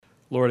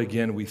Lord,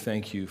 again, we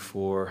thank you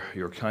for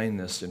your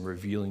kindness in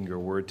revealing your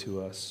word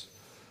to us.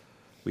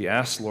 We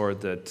ask,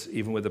 Lord, that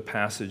even with a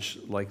passage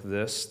like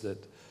this,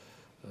 that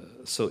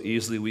so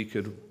easily we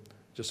could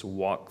just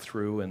walk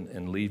through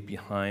and leave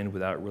behind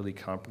without really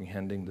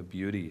comprehending the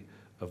beauty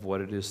of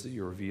what it is that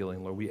you're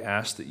revealing. Lord, we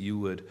ask that you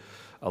would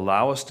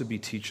allow us to be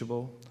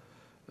teachable.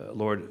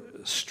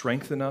 Lord,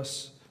 strengthen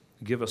us,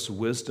 give us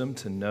wisdom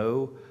to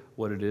know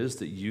what it is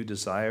that you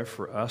desire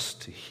for us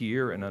to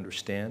hear and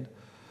understand.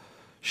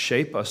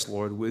 Shape us,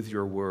 Lord, with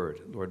your word.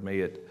 Lord, may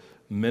it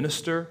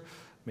minister,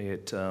 may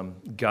it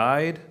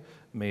guide,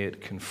 may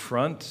it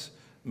confront,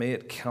 may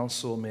it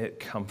counsel, may it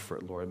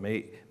comfort, Lord.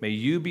 May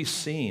you be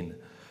seen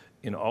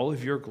in all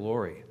of your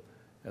glory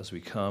as we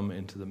come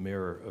into the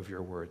mirror of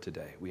your word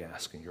today. We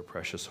ask in your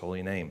precious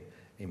holy name.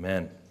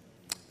 Amen.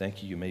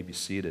 Thank you. You may be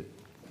seated.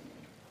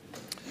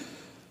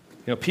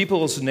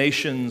 Peoples,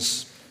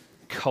 nations,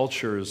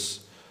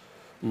 cultures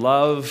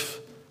love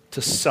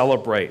to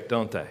celebrate,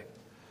 don't they?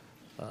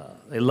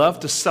 They love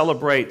to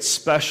celebrate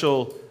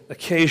special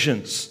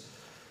occasions.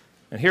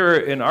 And here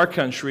in our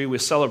country, we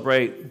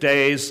celebrate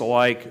days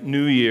like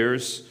New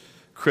Year's,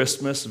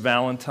 Christmas,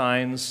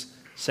 Valentine's,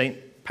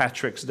 St.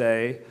 Patrick's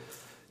Day,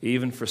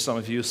 even for some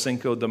of you,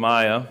 Cinco de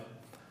Mayo.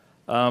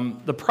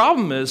 The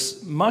problem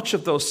is much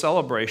of those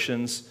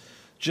celebrations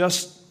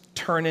just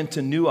turn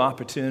into new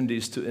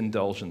opportunities to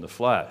indulge in the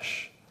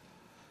flesh.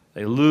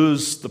 They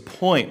lose the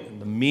point and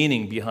the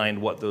meaning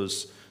behind what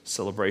those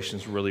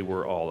celebrations really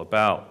were all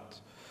about.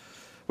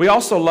 We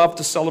also love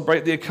to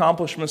celebrate the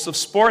accomplishments of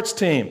sports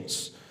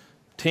teams.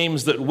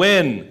 Teams that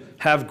win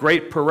have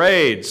great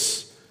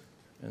parades,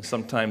 and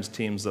sometimes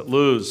teams that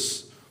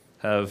lose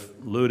have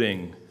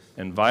looting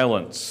and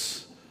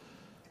violence.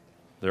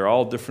 They're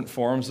all different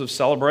forms of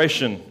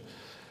celebration.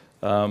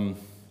 On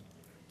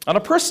a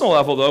personal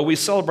level, though, we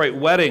celebrate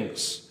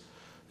weddings.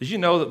 Did you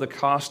know that the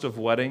cost of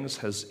weddings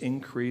has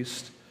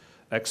increased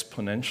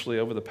exponentially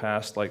over the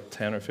past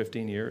 10 or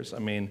 15 years? I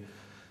mean,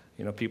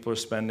 people are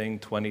spending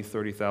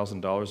 $20,000,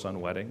 $30,000 on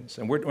weddings.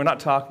 And we're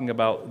not talking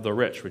about the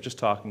rich. We're just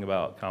talking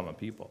about common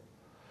people.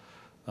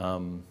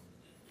 Then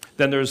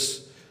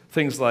there's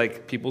things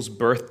like people's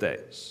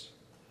birthdays.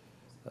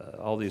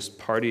 All these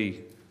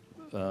party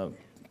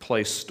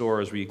place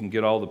stores where you can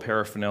get all the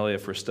paraphernalia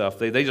for stuff.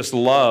 They just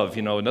love,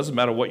 it doesn't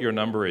matter what your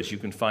number is. You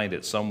can find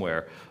it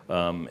somewhere.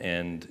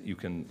 And you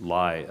can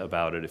lie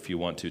about it if you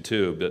want to,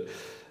 too. But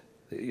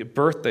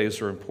birthdays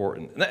are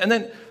important. And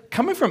then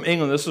coming from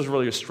England, this was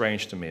really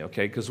strange to me,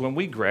 okay? Because when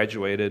we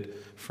graduated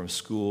from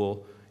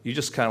school, you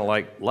just kind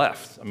of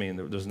left. I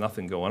mean, there's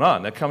nothing going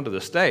on. They come to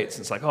the States,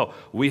 and it's like, oh,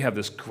 we have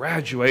this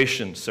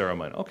graduation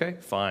ceremony. Okay,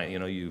 fine.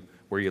 You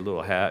wear your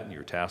little hat and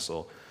your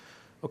tassel.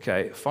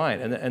 Okay,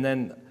 fine. And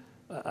then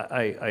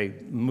I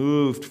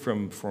moved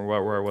from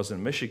where I was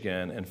in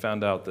Michigan and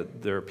found out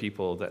that there are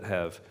people that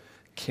have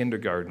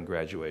kindergarten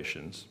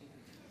graduations,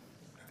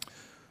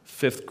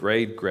 5th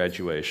grade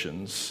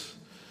graduations,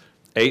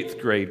 8th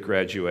grade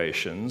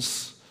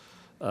graduations,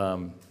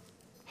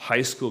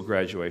 high school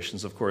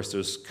graduations. Of course,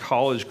 there's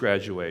college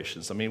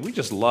graduations. I mean, we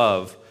just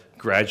love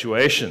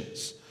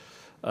graduations.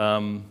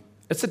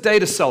 It's a day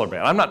to celebrate.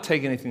 I'm not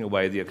taking anything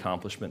away, the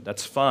accomplishment.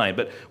 That's fine.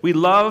 But we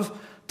love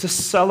to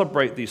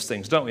celebrate these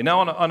things, don't we? Now,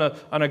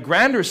 on a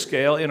grander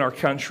scale in our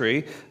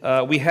country,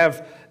 we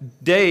have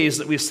days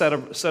that we set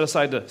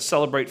aside to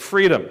celebrate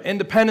freedom.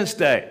 Independence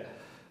Day.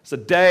 It's a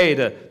day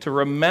to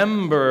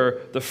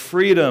remember the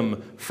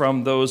freedom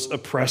from those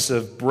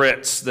oppressive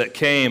Brits that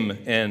came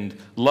and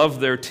loved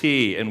their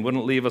tea and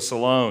wouldn't leave us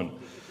alone.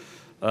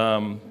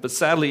 But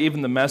sadly,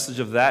 even the message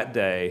of that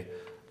day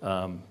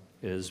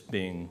is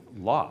being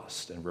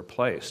lost and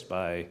replaced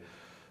by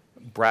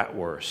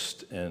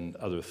bratwurst and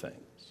other things.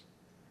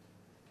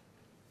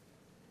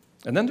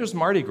 And then there's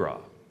Mardi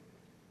Gras.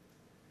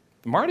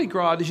 Mardi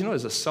Gras, did you know,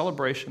 is a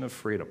celebration of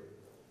freedom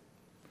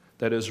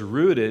that is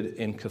rooted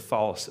in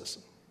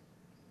Catholicism.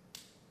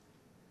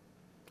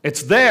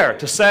 It's there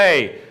to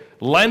say,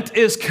 Lent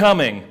is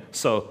coming,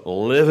 so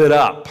live it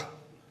up.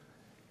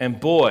 And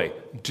boy,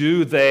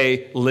 do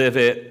they live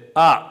it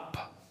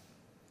up.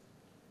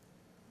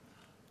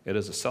 It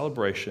is a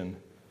celebration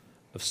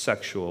of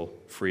sexual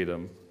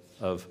freedom,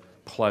 of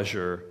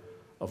pleasure,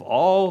 of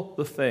all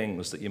the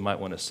things that you might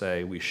want to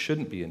say we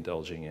shouldn't be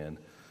indulging in,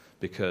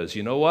 because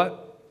you know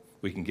what?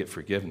 We can get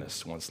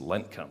forgiveness once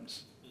Lent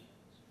comes.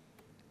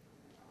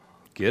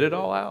 Get it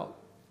all out.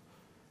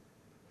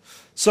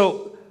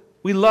 So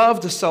we love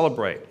to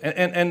celebrate.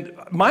 And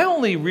my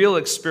only real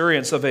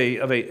experience of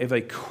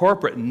a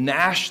corporate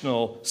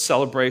national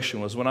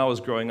celebration was when I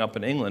was growing up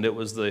in England. It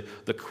was the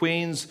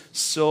Queen's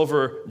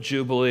Silver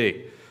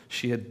Jubilee.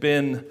 She had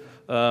been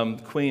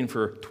queen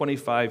for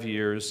 25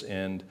 years,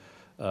 and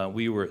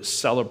we were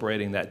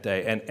celebrating that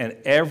day. And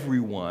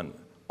everyone,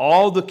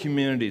 all the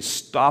communities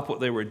stopped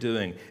what they were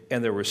doing,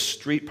 and there were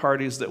street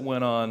parties that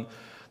went on.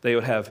 They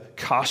would have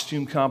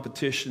costume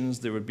competitions.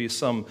 There would be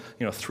some,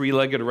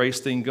 three-legged race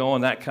thing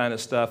going, that kind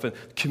of stuff. And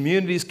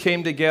communities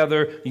came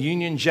together.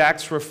 Union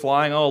Jacks were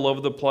flying all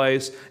over the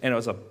place. And it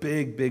was a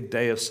big, big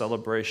day of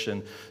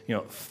celebration.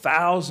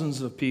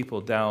 Thousands of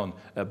people down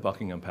at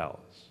Buckingham Palace.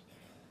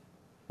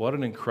 What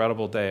an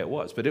incredible day it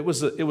was. But it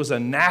was a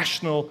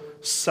national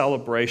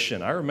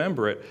celebration. I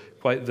remember it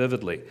quite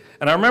vividly.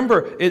 And I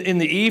remember in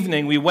the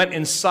evening, we went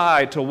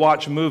inside to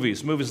watch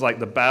movies like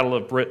The Battle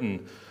of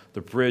Britain, The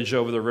Bridge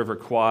over the River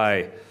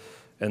Kwai,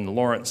 and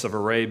Lawrence of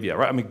Arabia,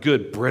 right? I mean,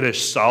 good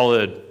British,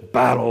 solid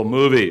battle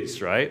movies,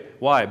 right?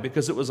 Why?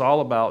 Because it was all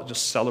about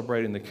just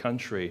celebrating the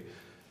country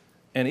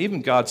and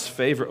even God's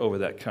favor over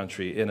that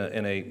country in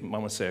I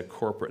want to say, a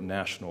corporate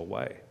national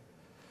way.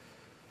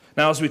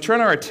 Now, as we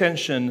turn our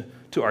attention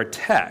to our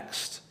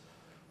text,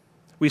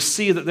 we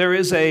see that there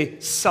is a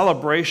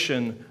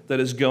celebration that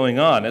is going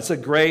on. It's a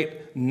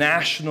great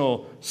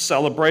national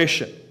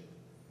celebration.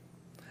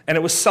 And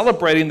it was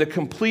celebrating the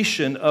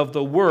completion of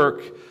the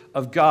work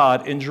of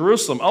God in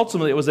Jerusalem.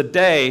 Ultimately, it was a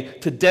day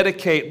to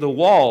dedicate the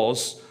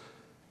walls.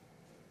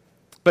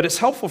 But it's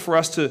helpful for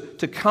us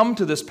to come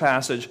to this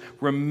passage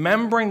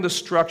remembering the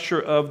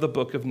structure of the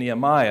book of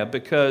Nehemiah,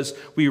 because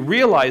we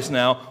realize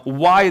now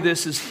why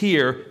this is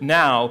here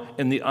now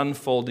in the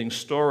unfolding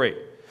story.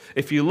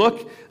 If you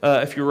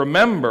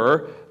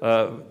remember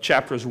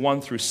chapters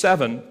 1 through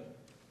 7,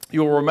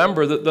 you'll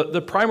remember that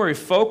the primary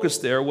focus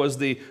there was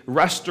the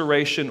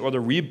restoration or the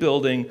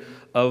rebuilding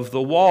of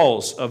the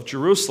walls of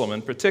Jerusalem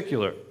in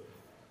particular.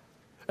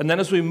 And then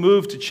as we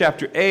move to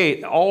chapter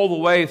 8, all the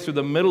way through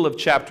the middle of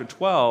chapter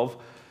 12,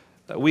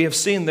 we have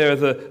seen there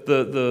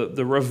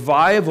the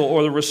revival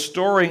or the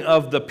restoring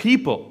of the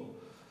people.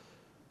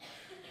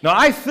 Now,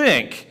 I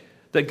think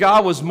that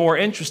God was more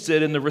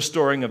interested in the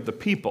restoring of the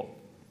people.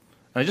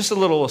 Now, just a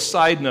little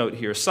side note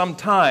here.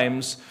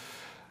 Sometimes,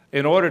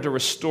 in order to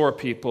restore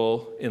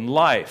people in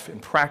life, in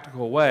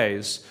practical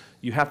ways,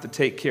 you have to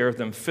take care of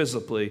them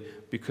physically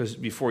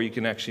before you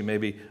can actually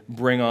maybe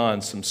bring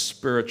on some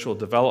spiritual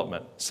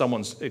development.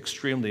 Someone's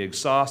extremely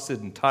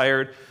exhausted and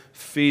tired,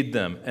 feed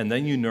them, and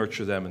then you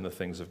nurture them in the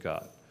things of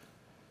God.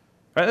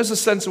 Right? There's a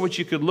sense in which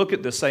you could look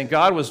at this saying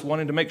God was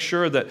wanting to make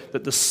sure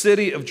that the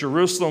city of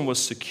Jerusalem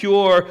was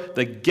secure,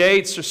 the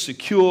gates are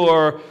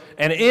secure,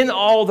 and in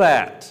all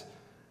that,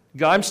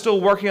 God's still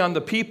working on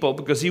the people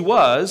because he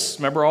was.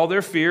 Remember all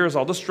their fears,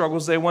 all the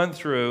struggles they went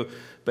through.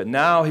 But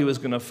now he was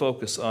going to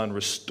focus on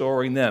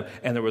restoring them.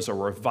 And there was a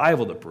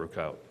revival that broke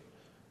out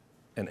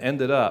and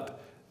ended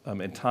up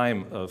in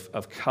time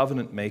of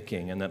covenant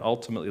making. And then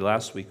ultimately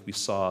last week we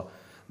saw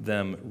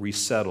them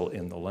resettle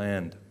in the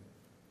land.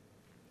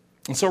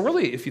 And so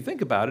really, if you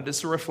think about it,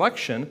 it's a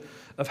reflection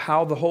of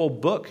how the whole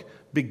book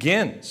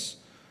begins.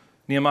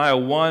 Nehemiah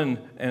 1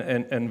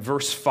 and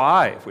verse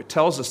 5, it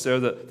tells us there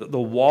that the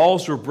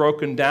walls were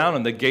broken down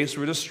and the gates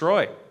were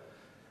destroyed.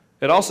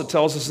 It also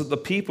tells us that the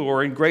people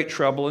were in great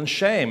trouble and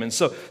shame. And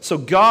so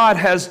God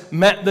has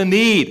met the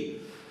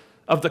need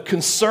of the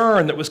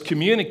concern that was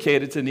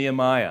communicated to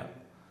Nehemiah.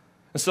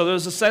 And so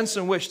there's a sense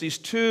in which these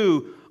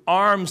two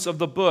arms of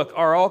the book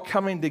are all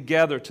coming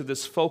together to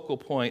this focal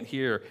point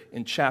here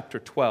in chapter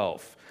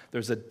 12.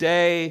 There's a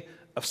day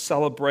of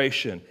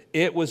celebration.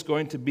 It was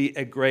going to be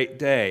a great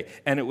day.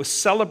 And it was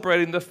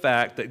celebrating the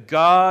fact that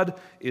God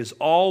is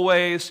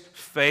always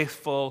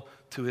faithful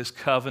to his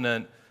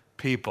covenant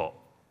people.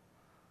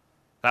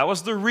 That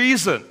was the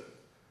reason.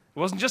 It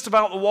wasn't just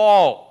about the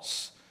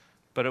walls,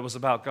 but it was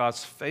about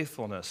God's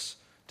faithfulness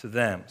to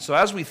them. So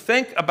as we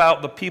think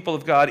about the people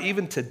of God,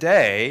 even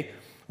today,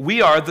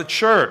 we are the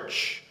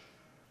church.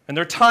 And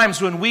there are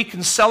times when we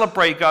can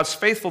celebrate God's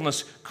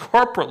faithfulness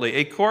corporately,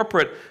 a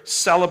corporate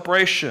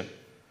celebration.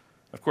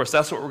 Of course,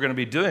 that's what we're going to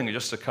be doing in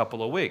just a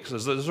couple of weeks.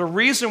 There's a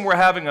reason we're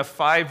having a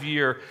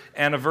 5-year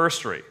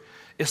anniversary.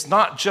 It's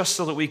not just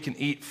so that we can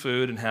eat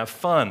food and have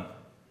fun.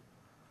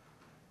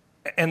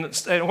 And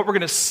what we're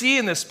going to see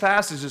in this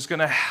passage is going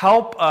to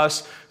help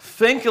us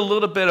think a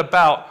little bit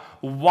about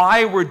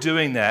why we're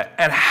doing that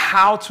and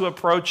how to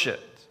approach it.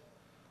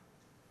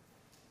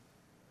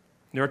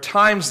 There are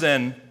times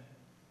then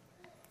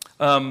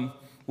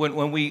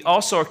when we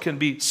also can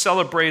be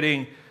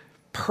celebrating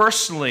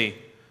personally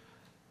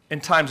in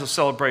times of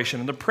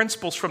celebration. And the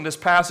principles from this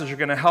passage are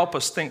going to help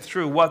us think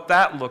through what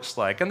that looks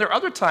like. And there are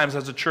other times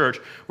as a church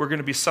we're going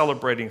to be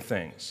celebrating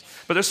things.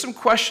 But there's some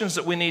questions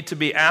that we need to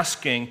be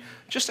asking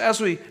just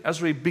as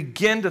we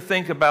begin to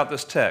think about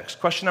this text.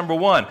 Question number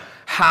 1,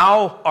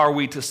 how are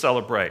we to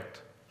celebrate?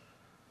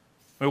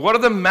 I mean, what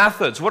are the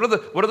methods? What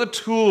are the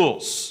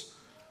tools?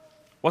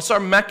 What's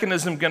our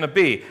mechanism going to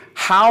be?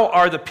 How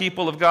are the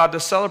people of God to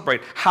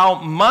celebrate? How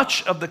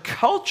much of the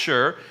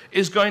culture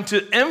is going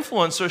to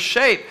influence or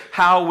shape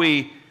how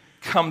we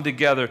come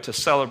together to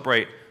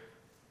celebrate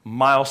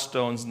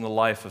milestones in the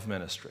life of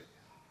ministry?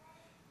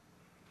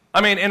 I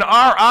mean, in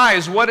our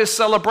eyes, what is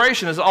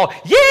celebration? Is all,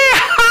 yeah!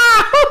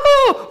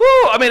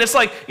 Woo! I mean, it's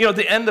like, at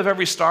the end of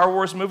every Star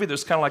Wars movie,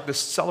 there's kind of like this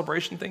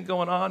celebration thing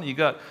going on. You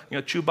got,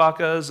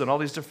 Chewbacca's and all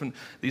these different,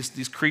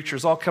 these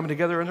creatures all coming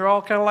together, and they're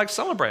all kind of like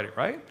celebrating,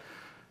 right?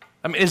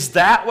 I mean, is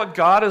that what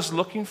God is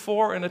looking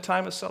for in a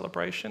time of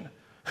celebration?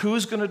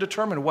 Who's going to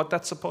determine what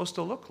that's supposed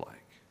to look like?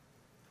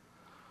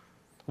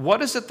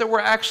 What is it that we're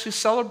actually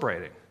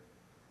celebrating?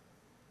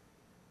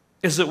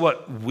 Is it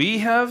what we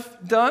have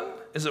done?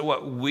 Is it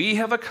what we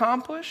have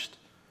accomplished?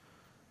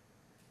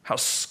 How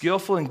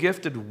skillful and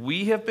gifted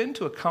we have been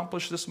to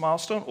accomplish this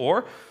milestone?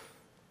 Or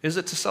is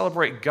it to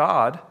celebrate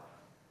God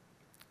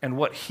and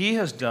what He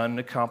has done in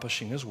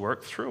accomplishing His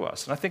work through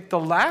us? And I think the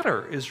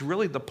latter is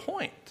really the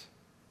point.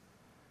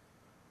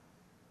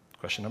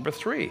 Question number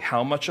 3,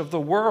 how much of the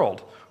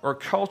world or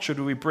culture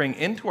do we bring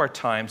into our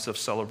times of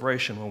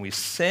celebration? When we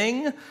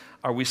sing,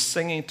 are we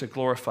singing to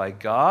glorify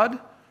God,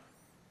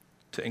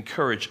 to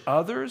encourage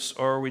others,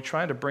 or are we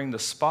trying to bring the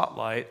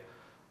spotlight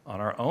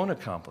on our own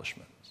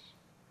accomplishments?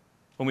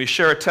 When we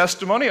share a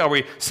testimony, are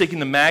we seeking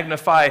to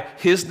magnify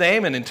His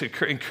name and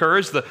to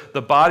encourage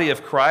the body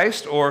of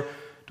Christ, or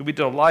do we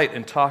delight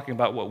in talking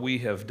about what we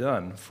have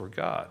done for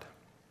God?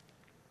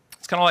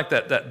 It's kind of like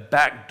that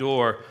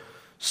backdoor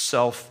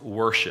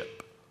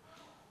self-worship.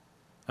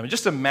 I mean,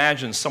 just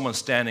imagine someone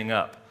standing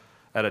up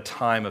at a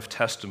time of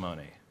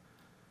testimony.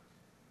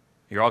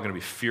 You're all going to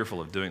be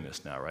fearful of doing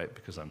this now, right?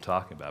 Because I'm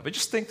talking about it. But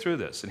just think through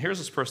this. And here's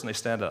this person, they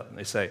stand up and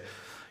they say,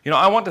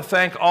 I want to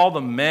thank all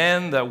the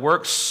men that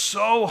worked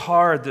so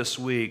hard this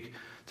week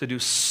to do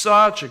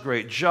such a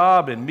great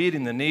job in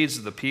meeting the needs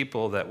of the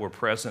people that were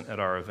present at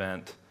our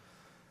event.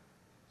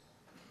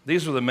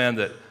 These were the men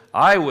that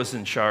I was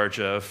in charge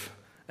of,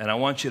 and I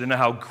want you to know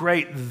how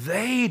great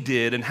they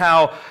did and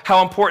how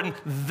important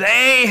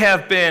they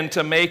have been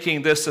to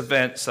making this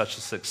event such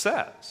a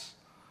success.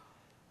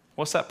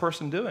 What's that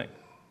person doing?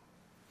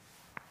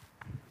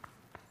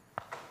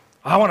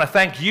 I want to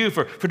thank you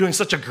for doing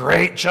such a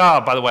great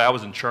job. By the way, I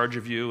was in charge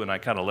of you, and I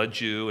kind of led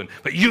you,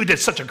 but you did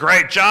such a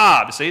great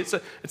job. See,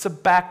 it's a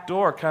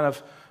backdoor kind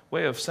of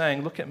way of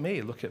saying, look at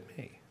me, look at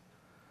me.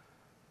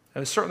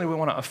 And certainly we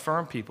want to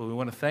affirm people. We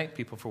want to thank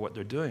people for what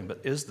they're doing,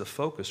 but is the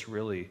focus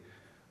really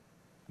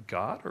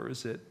God, or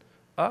is it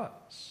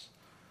us?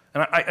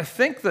 And I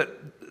think that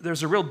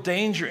there's a real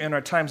danger in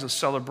our times of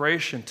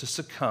celebration to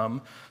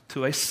succumb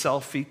to a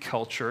selfie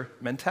culture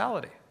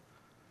mentality.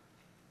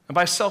 And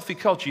by selfie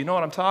culture, you know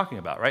what I'm talking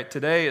about, right?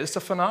 Today, it's a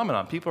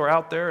phenomenon. People are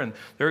out there, and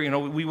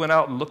we went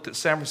out and looked at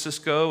San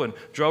Francisco and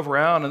drove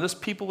around, and there's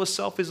people with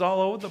selfies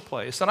all over the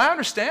place. And I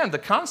understand the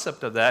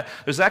concept of that.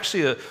 There's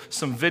actually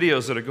some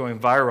videos that are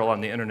going viral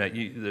on the internet.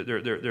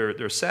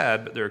 They're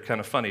sad, but they're kind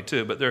of funny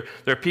too. But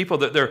they're people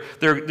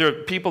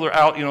that people are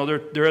out.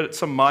 They're at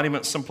some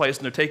monument someplace,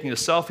 and they're taking a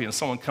selfie, and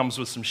someone comes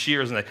with some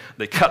shears, and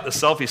they cut the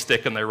selfie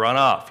stick, and they run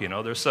off.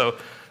 They're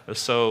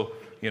so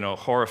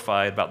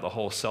horrified about the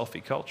whole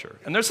selfie culture.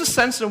 And there's a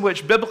sense in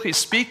which, biblically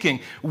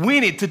speaking, we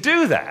need to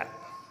do that.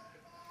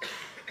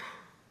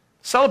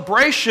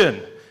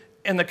 Celebration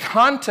in the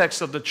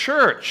context of the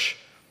church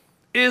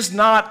is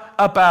not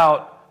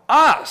about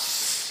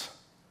us.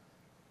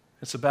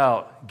 It's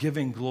about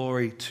giving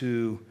glory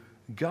to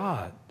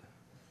God.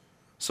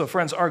 So,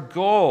 friends, our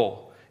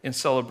goal in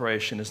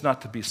celebration is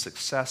not to be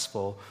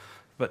successful,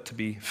 but to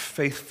be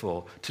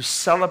faithful, to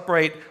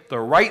celebrate the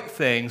right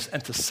things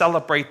and to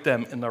celebrate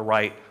them in the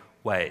right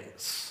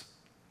ways.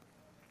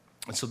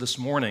 And so this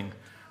morning,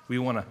 we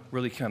want to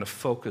really kind of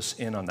focus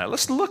in on that.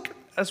 Let's look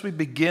as we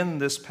begin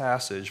this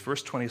passage,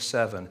 verse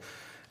 27,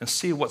 and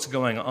see what's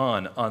going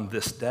on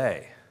this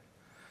day.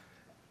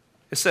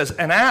 It says,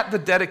 "And at the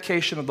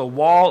dedication of the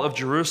wall of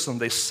Jerusalem,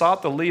 they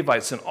sought the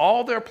Levites in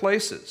all their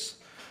places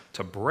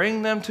to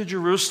bring them to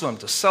Jerusalem,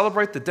 to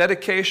celebrate the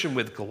dedication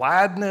with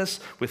gladness,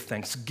 with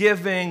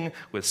thanksgiving,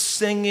 with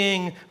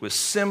singing, with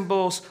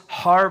cymbals,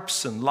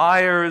 harps, and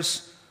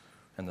lyres.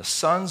 And the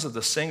sons of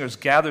the singers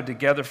gathered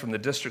together from the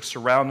districts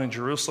surrounding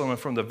Jerusalem and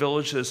from the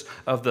villages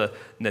of the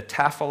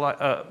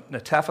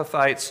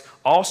Netophathites,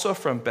 also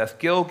from Beth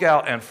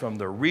Gilgal and from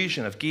the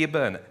region of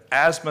Geba and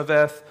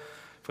Asmaveth,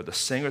 for the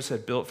singers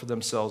had built for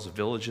themselves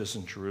villages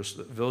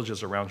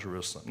around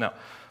Jerusalem." Now,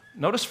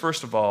 notice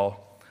first of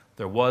all,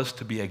 there was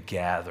to be a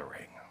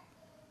gathering.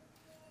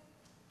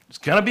 It's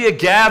going to be a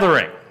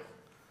gathering.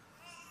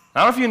 I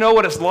don't know if you know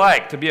what it's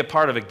like to be a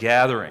part of a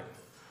gathering.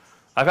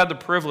 I've had the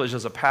privilege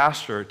as a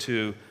pastor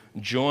to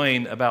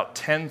join about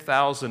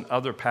 10,000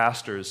 other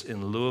pastors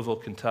in Louisville,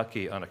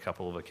 Kentucky on a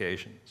couple of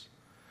occasions.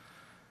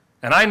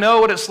 And I know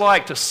what it's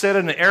like to sit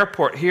in an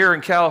airport here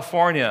in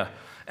California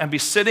and be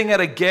sitting at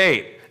a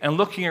gate and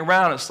looking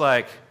around. It's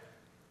like,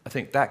 I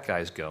think that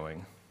guy's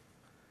going.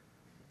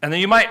 And then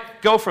you might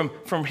go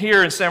from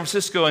here in San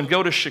Francisco and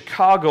go to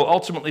Chicago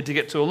ultimately to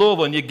get to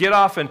Louisville, and you get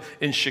off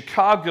in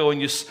Chicago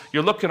and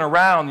you're looking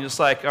around and you're just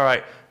like, all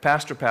right,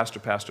 pastor.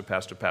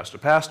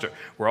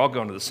 We're all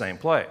going to the same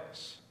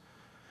place.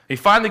 You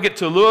finally get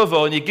to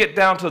Louisville and you get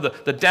down to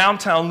the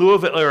downtown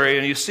Louisville area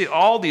and you see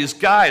all these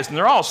guys, and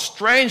they're all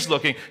strange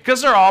looking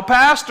because they're all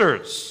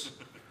pastors.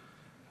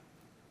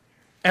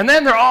 And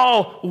then they're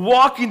all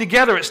walking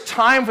together. It's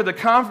time for the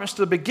conference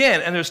to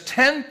begin. And there's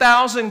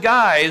 10,000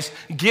 guys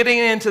getting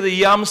into the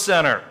Yum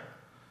Center,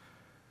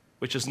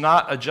 which is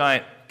not a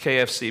giant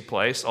KFC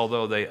place,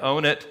 although they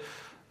own it.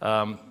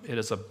 It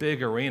is a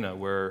big arena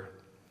where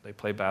They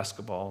play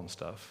basketball and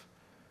stuff.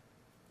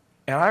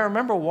 And I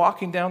remember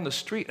walking down the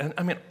street, and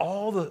I mean,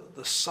 all the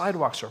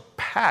sidewalks are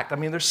packed. I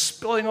mean, they're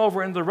spilling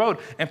over into the road,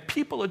 and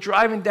people are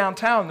driving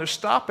downtown, they're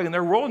stopping, and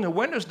they're rolling their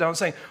windows down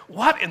saying,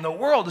 what in the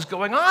world is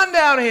going on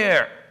down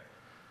here?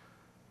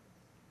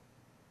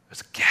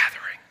 There's a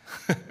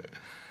gathering.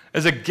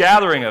 There's a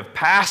gathering of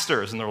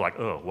pastors, and they're like,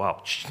 oh,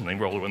 wow, and they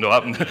roll the window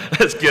up, and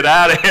let's get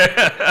out of here.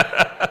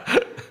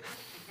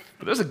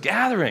 But there's a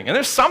gathering, and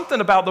there's something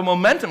about the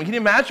momentum. Can you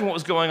imagine what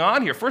was going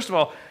on here? First of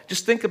all,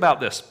 just think about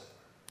this.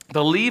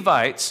 The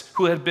Levites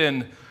who had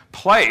been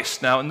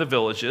placed now in the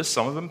villages,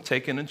 some of them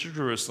taken into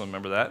Jerusalem,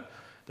 remember that?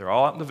 They're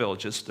all out in the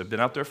villages. They've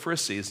been out there for a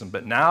season,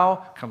 but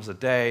now comes a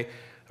day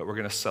that we're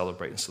going to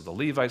celebrate. And so the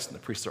Levites and the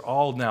priests are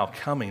all now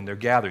coming. They're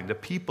gathering. The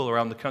people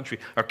around the country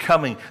are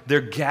coming.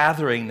 They're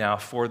gathering now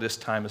for this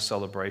time of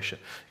celebration.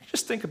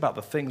 Just think about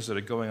the things that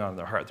are going on in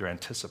their heart. They're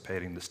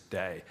anticipating this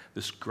day,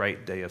 this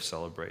great day of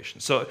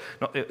celebration. So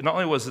not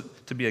only was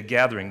it to be a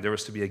gathering, there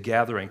was to be a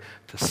gathering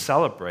to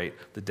celebrate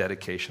the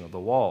dedication of the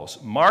walls,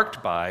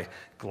 marked by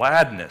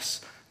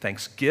gladness,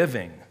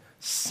 thanksgiving,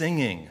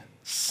 singing,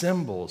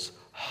 cymbals,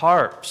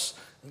 harps,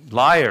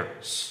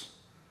 lyres.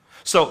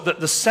 So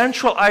the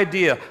central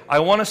idea I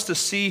want us to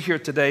see here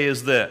today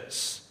is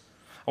this.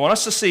 I want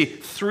us to see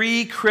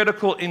three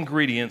critical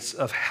ingredients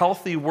of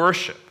healthy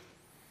worship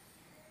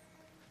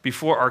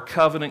before our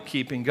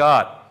covenant-keeping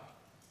God.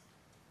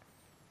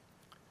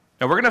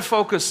 Now, we're going to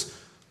focus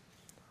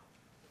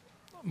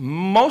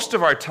most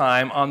of our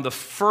time on the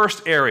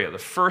first area, the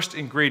first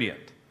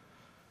ingredient.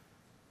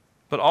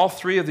 But all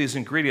three of these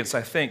ingredients,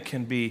 I think,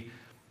 can be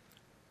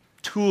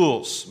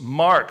tools,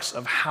 marks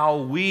of how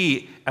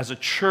we as a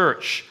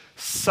church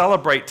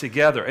celebrate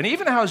together, and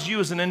even how you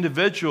as an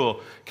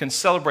individual can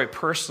celebrate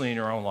personally in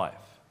your own life.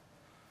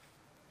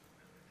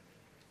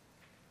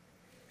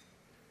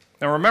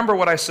 Now remember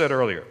what I said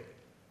earlier.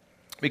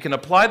 We can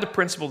apply the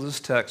principle of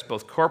this text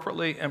both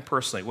corporately and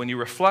personally. When you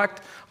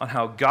reflect on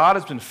how God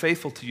has been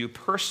faithful to you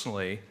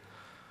personally,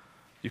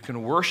 you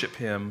can worship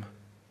Him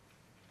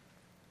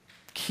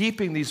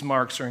keeping these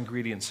marks or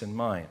ingredients in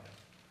mind.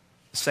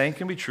 The same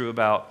can be true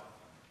about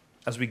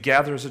as we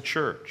gather as a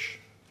church.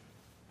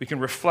 We can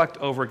reflect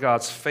over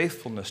God's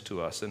faithfulness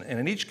to us. And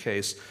in each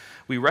case,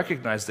 we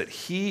recognize that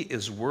He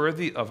is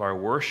worthy of our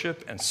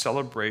worship and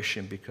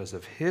celebration because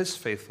of His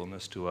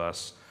faithfulness to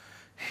us,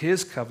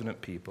 His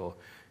covenant people,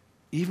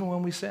 even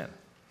when we sin.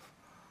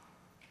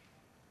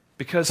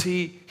 Because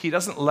He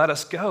doesn't let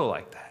us go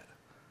like that.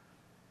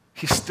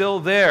 He's still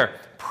there,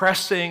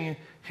 pressing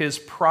His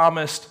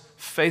promised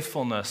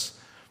faithfulness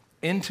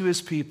into His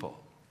people.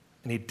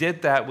 And He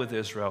did that with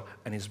Israel,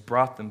 and He's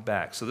brought them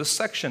back. So this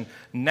section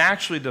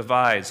naturally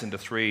divides into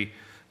three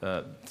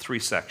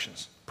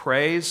sections: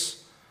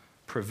 praise,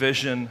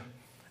 provision,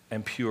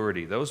 and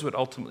purity. Those would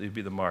ultimately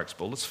be the marks.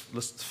 But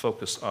let's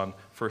focus on,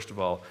 first of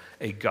all,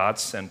 a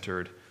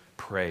God-centered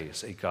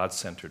praise, a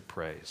God-centered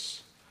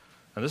praise.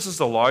 And this is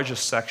the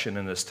largest section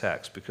in this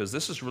text because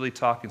this is really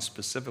talking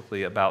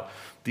specifically about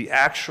the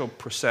actual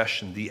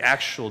procession, the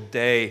actual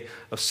day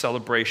of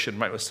celebration,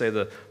 might we say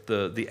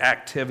the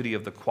activity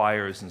of the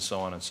choirs and so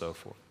on and so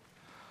forth.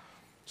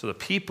 So the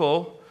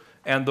people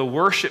and the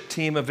worship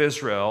team of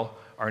Israel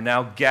are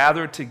now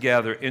gathered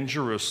together in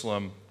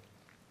Jerusalem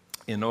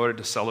in order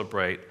to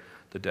celebrate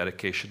the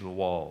dedication of the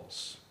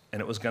walls. And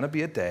it was going to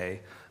be a day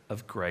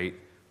of great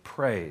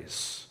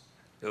praise.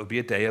 It would be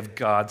a day of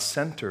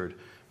God-centered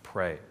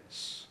praise.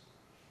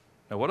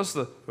 Now, what does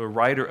the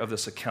writer of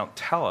this account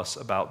tell us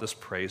about this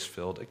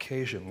praise-filled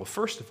occasion? Well,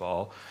 first of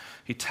all,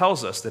 he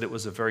tells us that it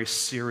was a very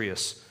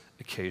serious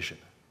occasion.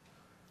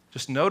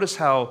 Just notice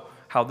how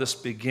this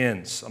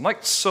begins.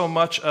 Unlike so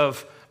much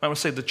of, I would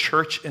say, the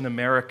church in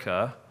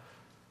America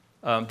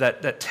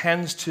that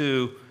tends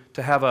to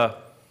have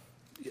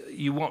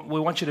we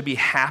want you to be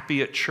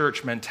happy at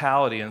church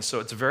mentality, and so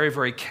it's very,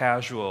 very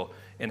casual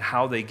in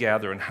how they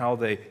gather and how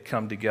they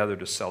come together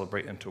to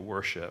celebrate and to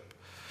worship.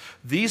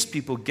 These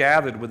people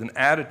gathered with an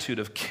attitude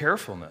of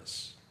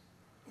carefulness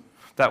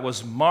that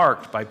was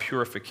marked by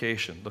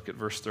purification. Look at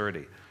verse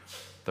 30.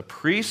 The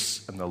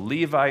priests and the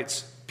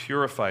Levites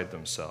purified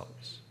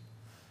themselves,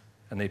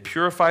 and they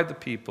purified the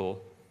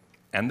people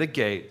and the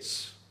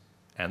gates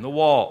and the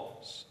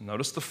walls.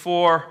 Notice the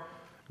four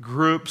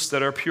groups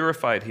that are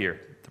purified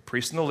here: the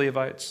priests and the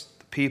Levites,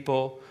 the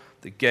people,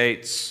 the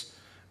gates,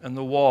 and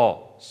the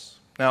walls.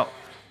 Now,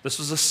 this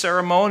was a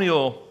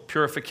ceremonial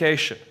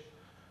purification.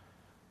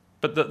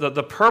 But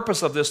the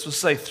purpose of this was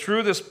to say,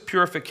 through this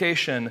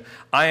purification,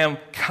 I am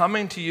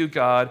coming to you,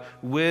 God,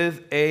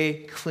 with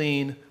a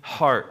clean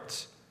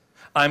heart.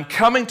 I'm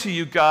coming to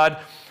you, God,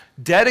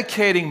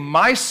 dedicating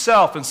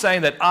myself and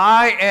saying that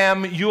I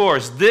am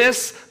yours.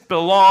 This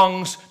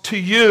belongs to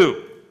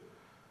you.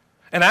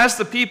 And as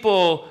the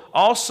people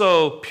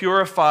also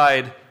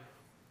purified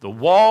the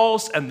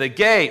walls and the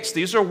gates,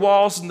 these are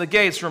walls and the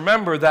gates,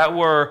 remember, that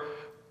were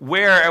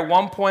where at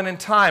one point in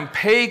time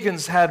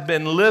pagans had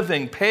been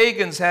living,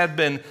 pagans had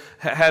been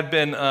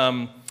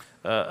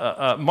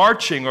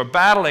marching or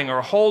battling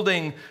or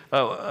holding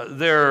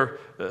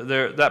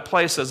that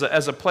place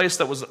as a place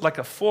that was like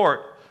a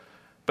fort.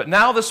 But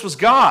now this was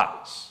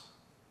God's.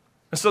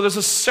 And so there's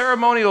a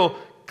ceremonial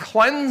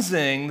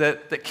cleansing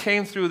that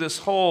came through this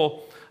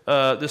whole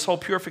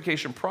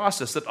purification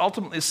process that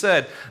ultimately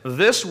said,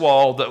 this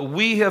wall that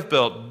we have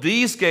built,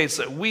 these gates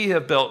that we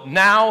have built,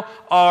 now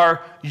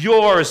are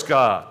yours,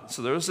 God.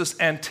 So there was this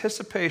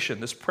anticipation,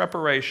 this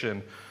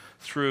preparation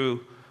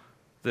through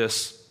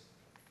this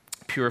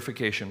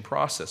purification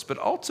process. But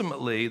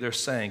ultimately, they're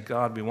saying,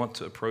 God, we want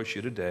to approach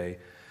you today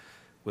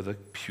with a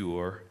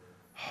pure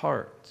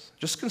heart.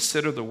 Just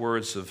consider the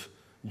words of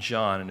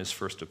John in his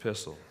first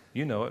epistle.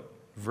 You know it,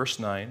 verse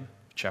 9,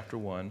 chapter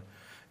 1.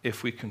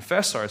 If we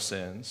confess our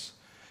sins,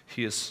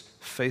 he is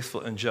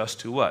faithful and just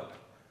to what?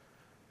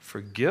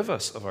 Forgive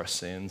us of our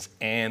sins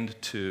and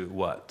to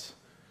what?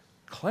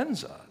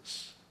 Cleanse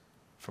us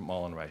from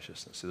all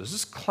unrighteousness. So there's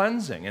this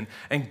cleansing.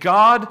 And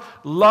God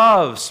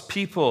loves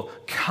people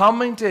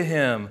coming to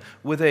him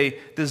with a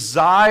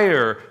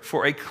desire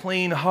for a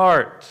clean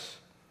heart.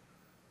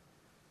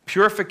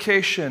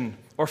 Purification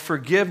or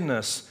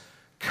forgiveness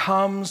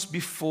comes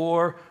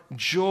before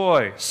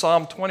joy.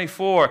 Psalm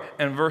 24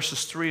 and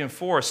verses 3 and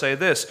 4 say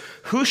this: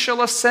 who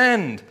shall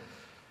ascend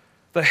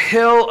the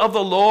hill of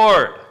the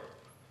Lord?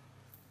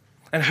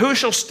 And who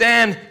shall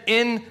stand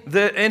in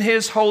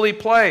his holy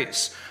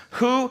place?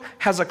 Who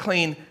has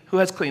clean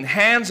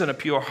hands and a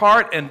pure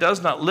heart, and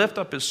does not lift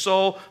up his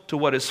soul to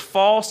what is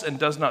false, and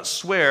does not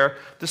swear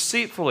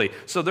deceitfully.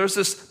 So there's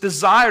this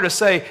desire to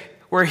say,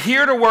 we're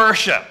here to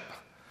worship.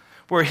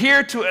 We're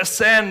here to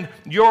ascend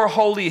your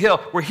holy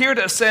hill. We're here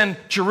to ascend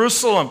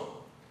Jerusalem.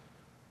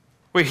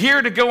 We're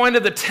here to go into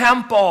the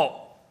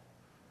temple.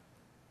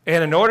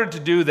 And in order to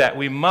do that,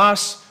 we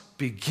must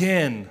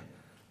begin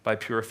by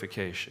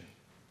purification.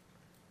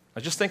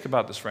 Now just think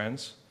about this,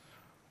 friends.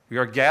 We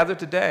are gathered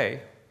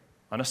today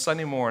on a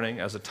Sunday morning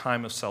as a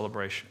time of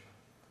celebration.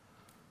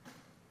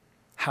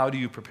 How do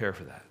you prepare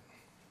for that?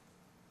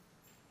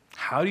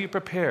 How do you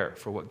prepare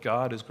for what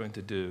God is going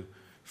to do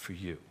for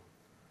you?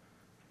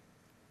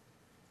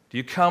 Do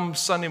you come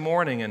Sunday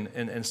morning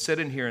and sit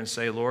in here and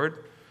say,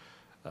 Lord,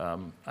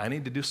 I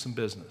need to do some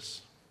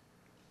business.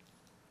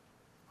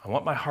 I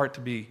want my heart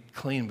to be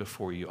clean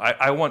before you.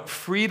 I want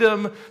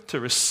freedom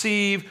to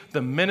receive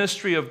the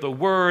ministry of the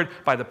Word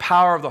by the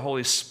power of the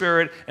Holy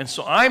Spirit. And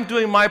so I'm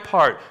doing my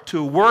part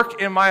to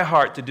work in my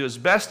heart to do as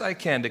best I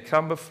can to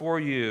come before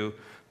you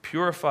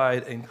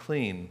purified and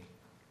clean,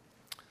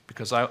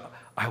 because I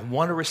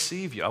want to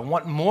receive you. I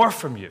want more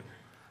from you,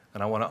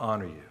 and I want to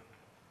honor you.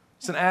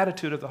 It's an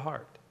attitude of the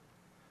heart.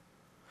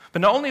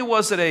 But not only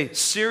was it a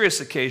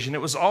serious occasion, it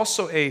was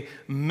also a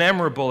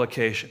memorable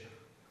occasion.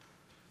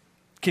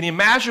 Can you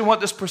imagine what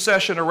this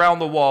procession around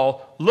the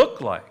wall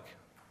looked like?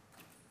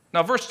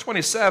 Now, verse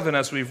 27,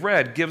 as we've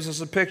read, gives us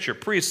a picture.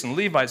 Priests and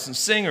Levites and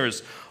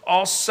singers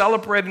all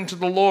celebrating to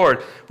the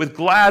Lord with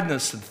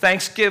gladness and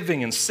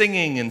thanksgiving and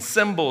singing and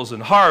cymbals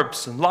and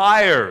harps and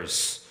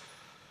lyres.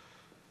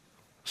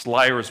 It's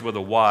lyres with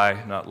a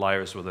Y, not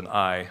liars with an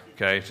I,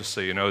 okay, just so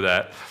you know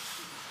that.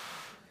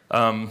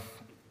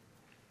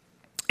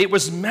 It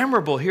was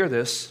memorable, hear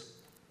this,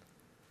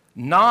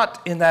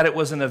 not in that it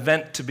was an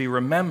event to be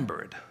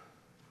remembered,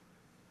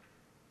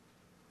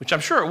 which I'm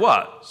sure it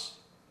was,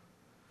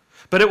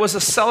 but it was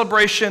a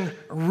celebration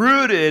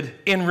rooted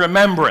in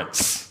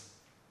remembrance.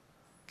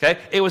 Okay?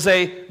 It was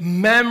a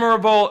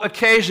memorable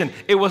occasion.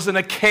 It was an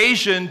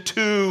occasion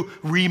to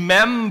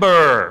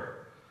remember.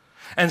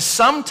 And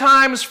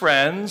sometimes,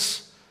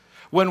 friends,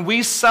 when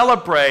we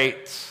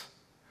celebrate,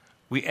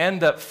 we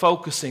end up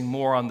focusing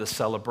more on the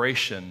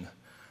celebration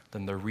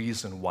than the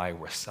reason why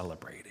we're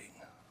celebrating.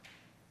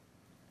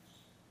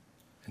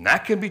 And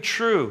that can be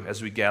true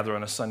as we gather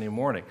on a Sunday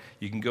morning.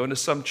 You can go into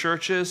some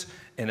churches,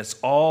 and it's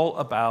all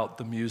about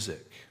the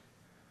music.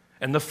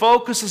 And the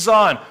focus is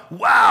on,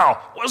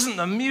 wow, wasn't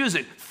the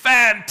music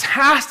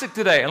fantastic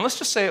today? And let's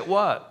just say it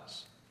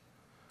was.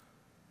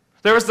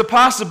 There was the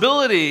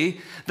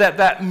possibility that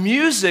that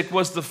music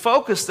was the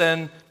focus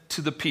then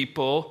to the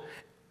people,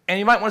 and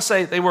you might want to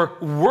say they were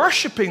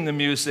worshiping the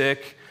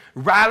music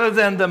rather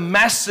than the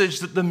message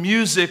that the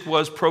music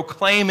was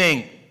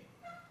proclaiming.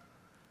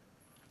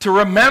 To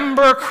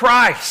remember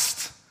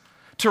Christ,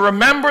 to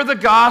remember the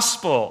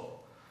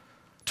gospel,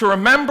 to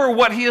remember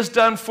what he has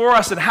done for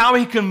us and how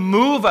he can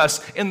move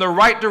us in the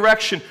right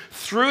direction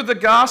through the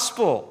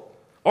gospel.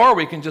 Or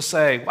we can just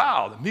say,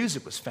 wow, the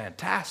music was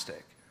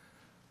fantastic.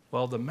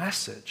 Well, the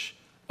message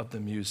of the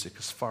music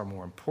is far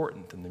more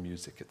important than the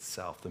music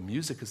itself. The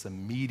music is a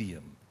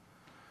medium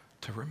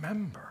to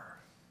remember.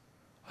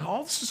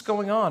 All this is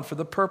going on for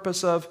the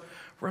purpose of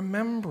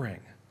remembering.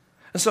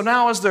 And so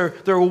now as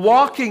they're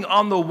walking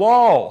on the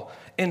wall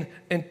in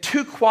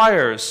two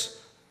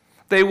choirs,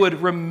 they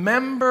would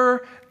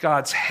remember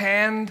God's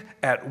hand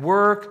at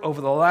work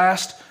over the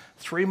last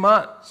 3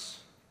 months.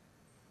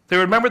 They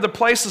would remember the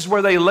places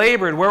where they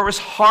labored, where it was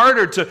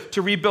harder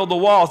to rebuild the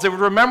walls. They would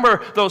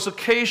remember those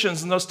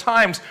occasions and those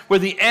times where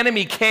the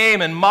enemy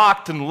came and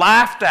mocked and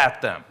laughed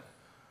at them.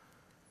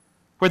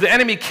 where the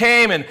enemy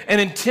came and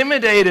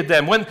intimidated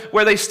them,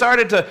 where they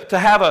started to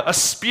have a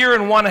spear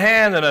in one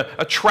hand and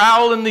a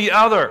trowel in the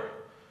other.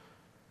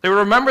 They would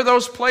remember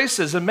those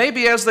places, and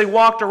maybe as they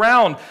walked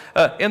around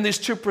in these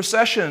two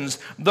processions,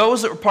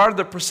 those that were part of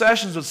the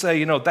processions would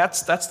say,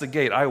 that's the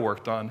gate I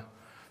worked on.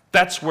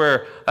 That's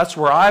where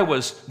I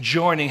was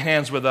joining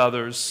hands with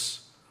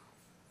others.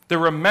 They're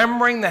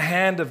remembering the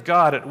hand of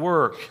God at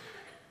work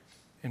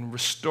in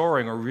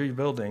restoring or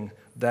rebuilding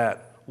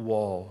that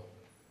wall.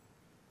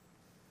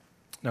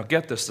 Now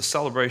get this, the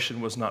celebration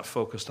was not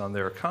focused on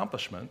their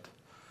accomplishment,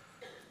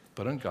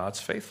 but on God's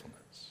faithfulness.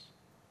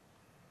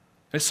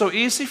 It's so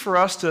easy for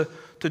us to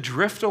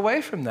drift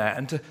away from that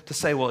and to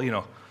say,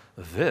 well,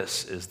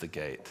 this is the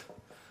gate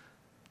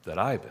that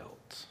I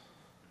built.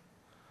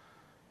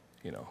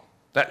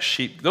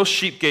 Those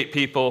sheep gate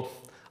people,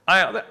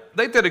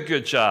 they did a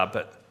good job,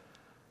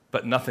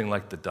 but nothing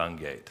like the dung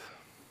gate.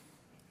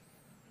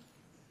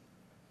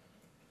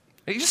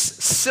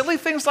 Just silly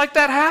things like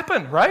that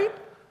happen, right?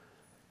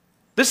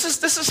 This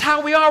is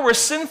how we are. We're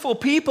sinful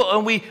people,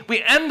 and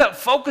we end up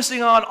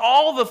focusing on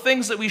all the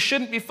things that we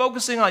shouldn't be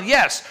focusing on.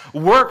 Yes,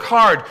 work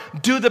hard,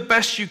 do the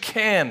best you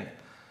can.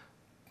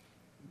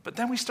 But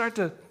then we start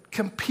to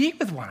compete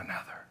with one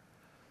another.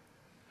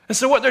 And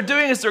so what they're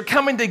doing is they're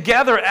coming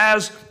together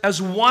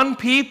as one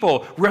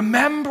people,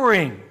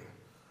 remembering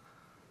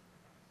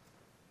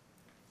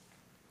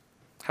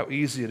how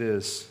easy it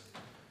is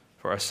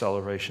for our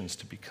celebrations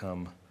to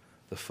become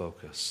the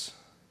focus.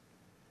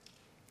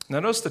 Now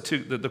notice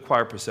the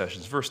choir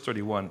processions. Verse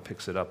 31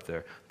 picks it up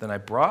there. Then I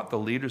brought the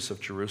leaders of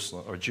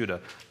Jerusalem or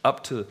Judah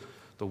up to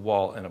the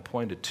wall and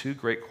appointed 2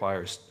 great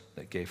choirs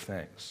that gave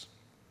thanks.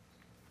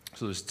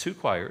 So there's 2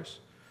 choirs,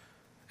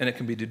 and it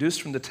can be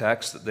deduced from the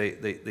text that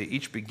they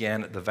each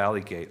began at the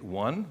valley gate.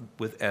 One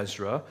with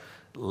Ezra,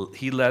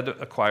 he led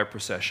a choir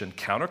procession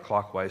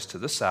counterclockwise to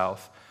the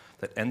south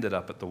that ended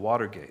up at the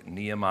water gate.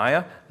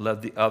 Nehemiah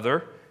led the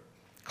other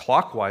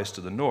clockwise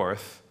to the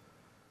north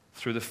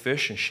through the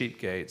fish and sheep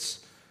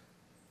gates,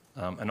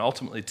 and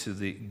ultimately to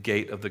the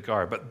gate of the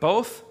guard. But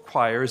both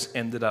choirs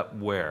ended up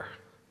where?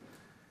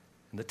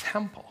 In the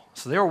temple.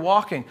 So they were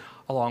walking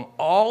along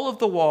all of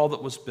the wall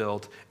that was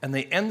built, and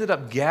they ended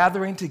up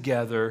gathering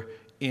together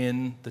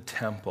in the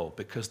temple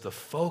because the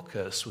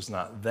focus was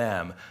not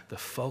them. The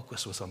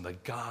focus was on the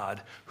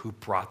God who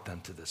brought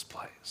them to this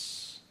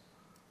place.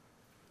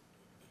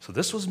 So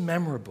this was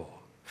memorable.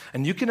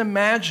 And you can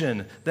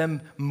imagine them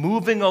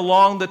moving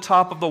along the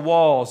top of the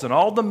walls and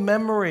all the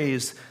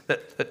memories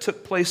that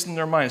took place in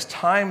their minds,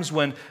 times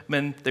when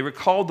they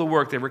recalled the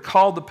work, they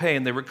recalled the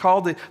pain, they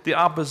recalled the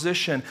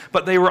opposition,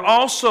 but they were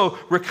also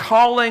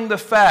recalling the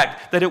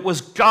fact that it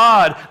was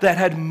God that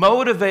had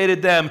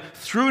motivated them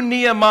through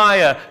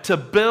Nehemiah to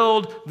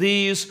build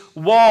these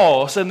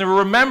walls. And they were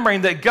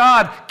remembering that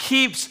God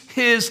keeps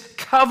his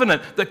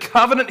covenant, the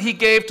covenant he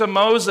gave to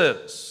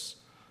Moses.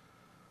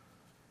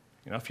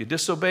 If you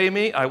disobey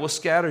me, I will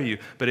scatter you.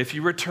 But if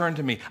you return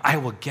to me, I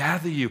will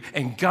gather you.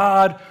 And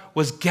God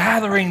was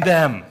gathering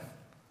them.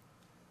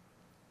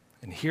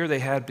 And here they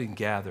had been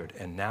gathered,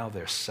 and now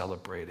they're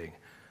celebrating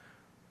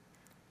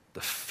the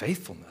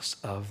faithfulness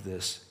of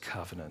this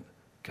covenant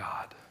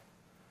God.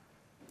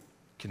 You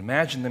can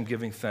imagine them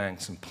giving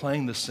thanks and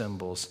playing the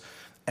cymbals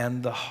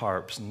and the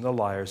harps and the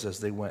lyres as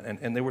they went.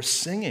 And they were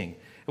singing.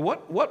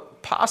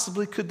 What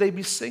possibly could they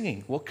be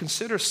singing? Well,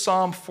 consider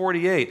Psalm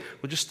 48.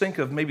 We'll just think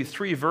of maybe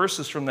 3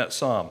 verses from that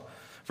psalm.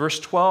 Verse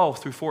 12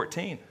 through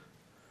 14.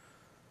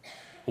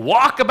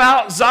 Walk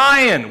about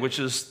Zion, which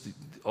is the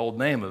old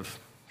name of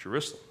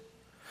Jerusalem.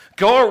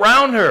 Go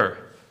around her.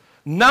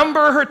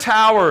 Number her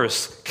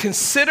towers.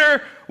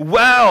 Consider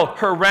well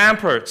her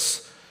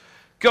ramparts.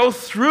 Go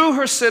through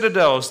her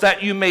citadels,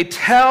 that you may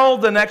tell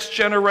the next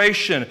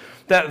generation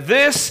that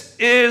this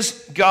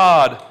is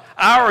God,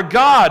 our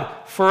God,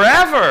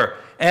 forever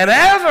and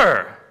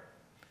ever.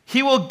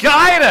 He will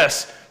guide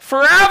us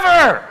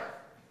forever.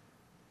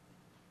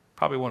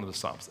 Probably one of the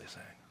psalms they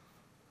sang.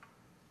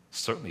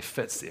 Certainly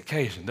fits the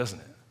occasion, doesn't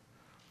it?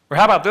 Or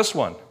how about this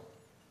one?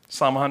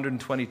 Psalm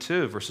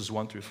 122, verses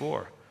 1 through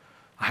 4.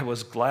 I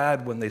was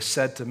glad when they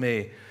said to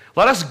me,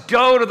 let us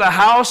go to the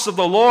house of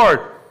the Lord.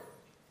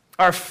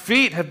 Our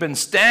feet have been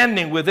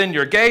standing within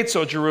your gates,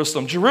 O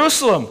Jerusalem.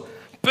 Jerusalem,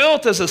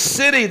 built as a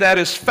city that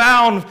is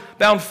bound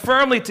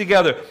firmly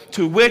together,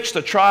 to which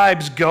the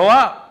tribes go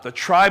up, the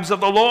tribes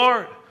of the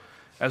Lord,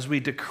 as we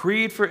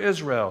decreed for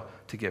Israel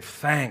to give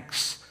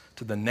thanks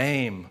to the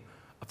name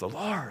of the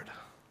Lord. Do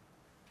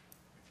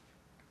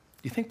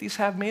you think these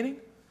have meaning?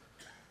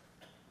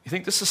 You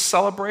think this is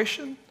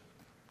celebration?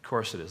 Of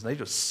course it is. They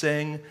just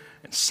sing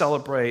and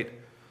celebrate.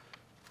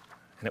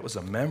 And it was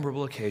a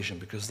memorable occasion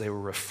because they were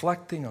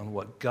reflecting on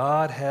what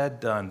God had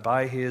done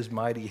by his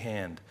mighty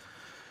hand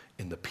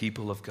in the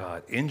people of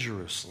God, in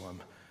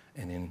Jerusalem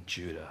and in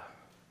Judah.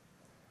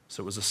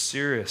 So it was a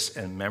serious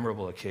and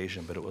memorable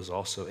occasion, but it was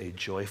also a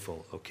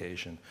joyful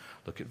occasion.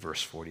 Look at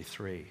verse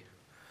 43.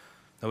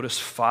 Notice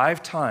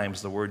 5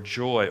 times the word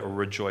joy or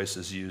rejoice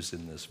is used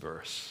in this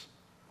verse.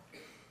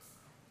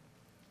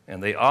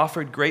 And they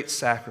offered great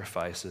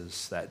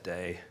sacrifices that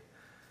day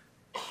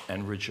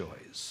and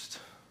rejoiced.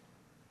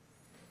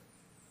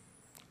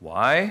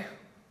 Why?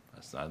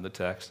 That's not in the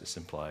text, it's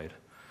implied.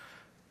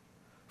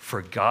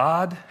 For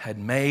God had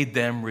made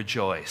them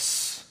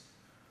rejoice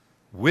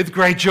with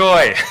great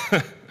joy.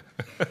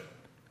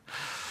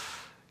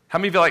 How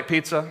many of you like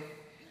pizza?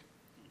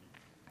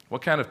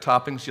 What kind of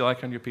toppings do you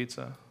like on your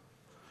pizza?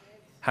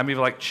 How many of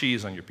you like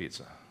cheese on your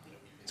pizza?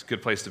 It's a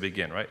good place to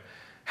begin, right?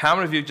 How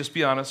many of you, just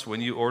be honest, when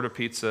you order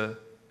pizza,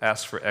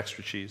 ask for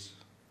extra cheese?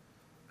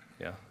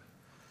 Yeah.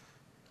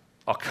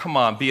 Oh, come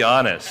on, be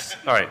honest.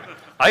 All right,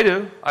 I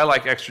do. I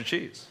like extra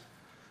cheese.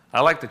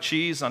 I like the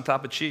cheese on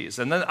top of cheese.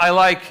 And then I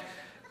like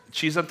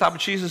cheese on top of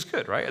cheese is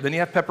good, right? And then you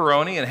have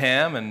pepperoni and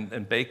ham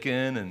and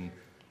bacon and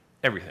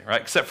everything,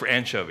 right? Except for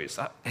anchovies.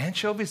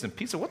 Anchovies and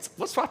pizza,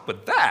 what's up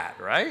with that,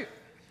 right?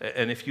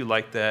 And if you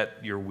like that,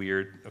 you're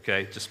weird,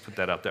 okay? Just put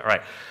that out there. All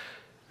right.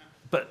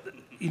 But,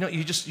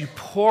 you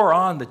pour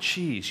on the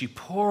cheese. You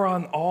pour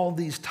on all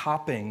these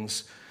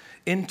toppings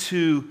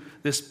into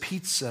this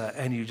pizza,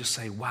 and you just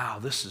say, wow,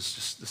 this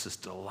is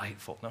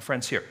delightful. Now,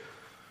 friends, here,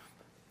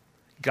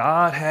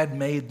 God had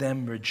made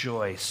them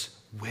rejoice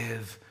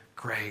with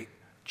great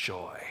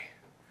joy.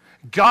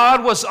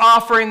 God was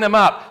offering them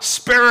up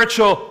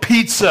spiritual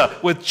pizza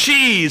with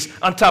cheese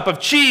on top of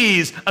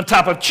cheese on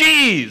top of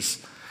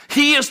cheese.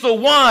 He is the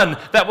one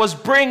that was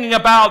bringing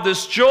about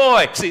this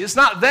joy. See, it's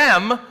not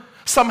them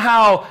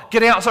somehow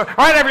getting out and saying,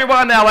 all right,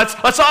 everyone, now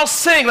let's all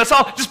sing. Let's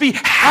all just be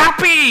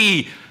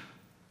happy.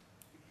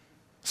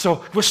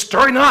 So we're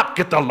stirring up.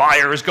 Get the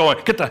lyres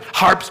going. Get the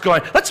harps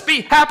going. Let's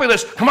be happy.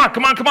 Come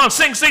on.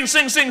 Sing.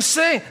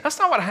 That's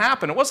not what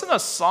happened. It wasn't a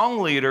song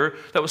leader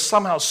that was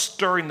somehow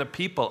stirring the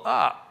people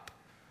up.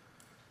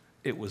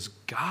 It was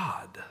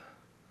God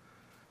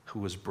who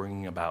was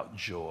bringing about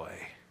joy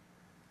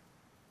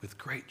with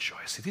great joy.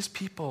 See, these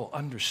people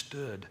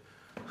understood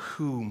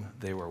whom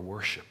they were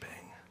worshiping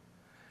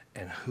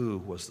and who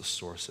was the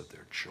source of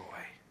their joy.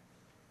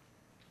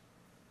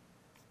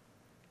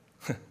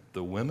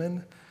 The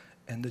women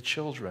and the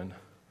children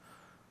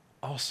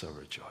also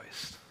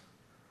rejoiced.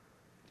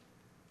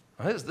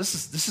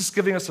 This is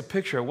giving us a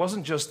picture. It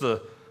wasn't just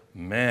the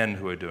men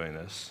who are doing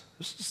this.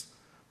 This is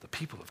the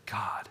people of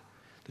God.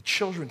 The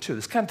children too.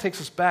 This kind of takes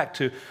us back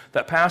to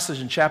that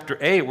passage in chapter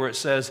 8 where it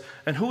says,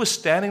 and who was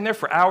standing there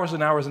for hours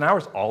and hours and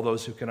hours? All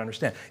those who can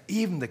understand.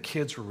 Even the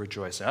kids were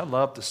rejoicing. I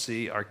love to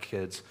see our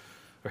kids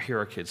or hear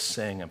our kids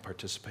sing and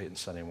participate in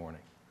Sunday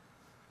morning.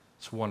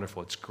 It's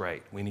wonderful. It's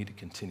great. We need to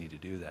continue to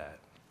do that.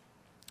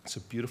 It's a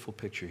beautiful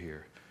picture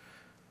here.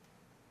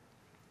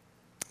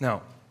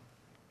 Now,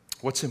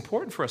 what's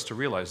important for us to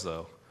realize,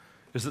 though,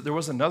 is that there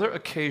was another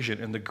occasion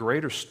in the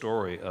greater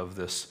story of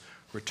this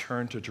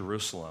return to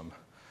Jerusalem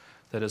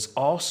that is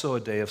also a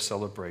day of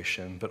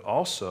celebration, but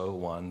also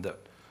one that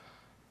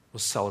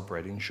was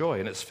celebrating joy.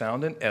 And it's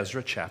found in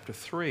Ezra chapter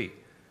 3.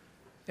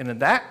 And in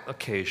that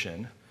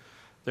occasion,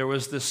 there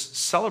was this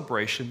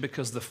celebration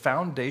because the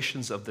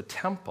foundations of the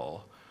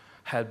temple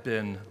had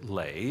been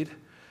laid,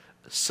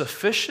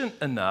 sufficient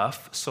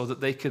enough so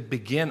that they could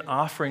begin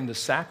offering the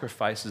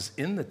sacrifices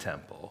in the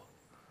temple.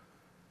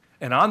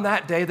 And on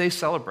that day, they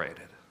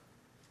celebrated.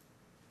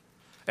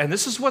 And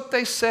this is what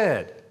they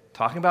said,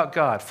 talking about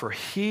God, for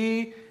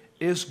he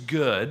is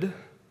good,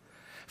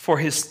 for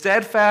his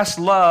steadfast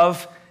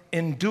love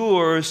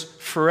endures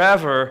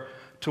forever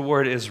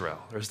toward Israel.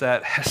 There's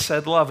that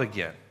Hesed love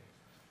again.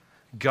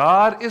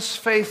 God is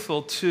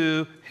faithful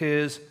to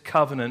his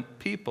covenant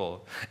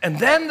people. And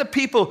then the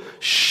people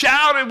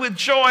shouted with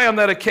joy on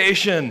that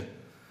occasion,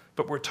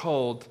 but we're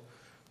told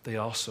they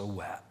also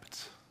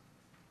wept.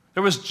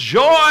 There was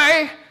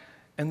joy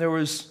and there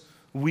was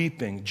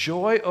weeping.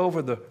 Joy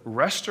over the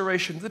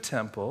restoration of the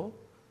temple,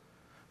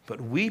 but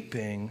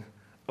weeping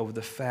over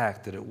the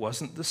fact that it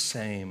wasn't the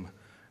same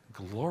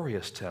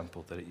glorious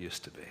temple that it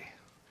used to be.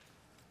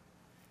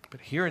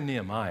 But here in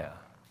Nehemiah,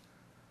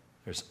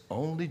 there's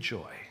only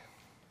joy.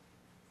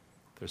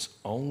 There's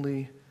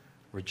only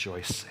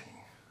rejoicing.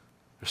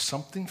 There's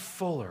something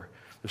fuller.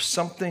 There's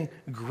something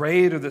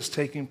greater that's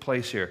taking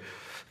place here.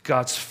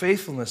 God's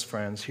faithfulness,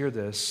 friends, hear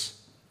this,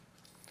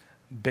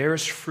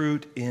 bears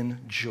fruit in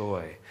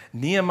joy.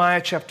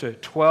 Nehemiah chapter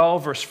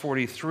 12, verse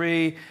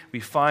 43,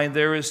 we find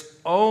there is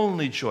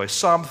only joy.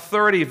 Psalm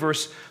 30,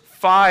 verse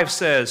 5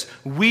 says,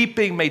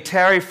 weeping may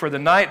tarry for the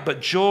night,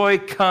 but joy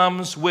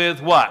comes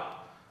with what?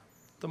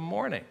 The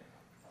morning.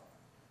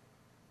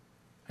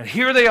 And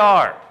here they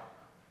are.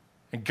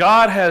 And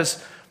God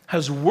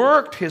has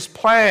worked his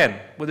plan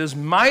with his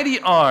mighty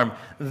arm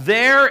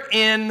there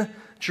in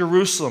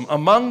Jerusalem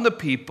among the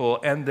people,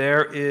 and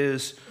there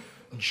is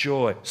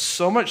joy.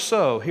 So much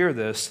so, hear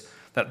this,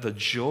 that the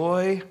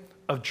joy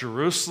of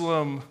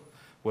Jerusalem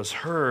was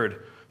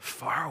heard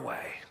far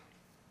away.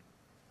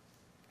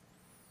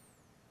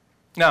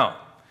 Now,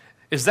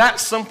 is that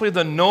simply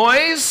the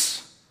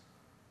noise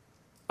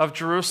of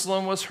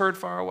Jerusalem was heard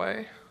far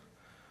away?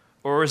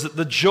 Or is it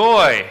the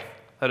joy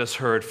that is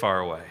heard far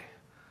away?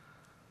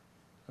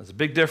 There's a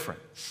big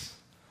difference.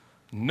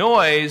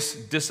 Noise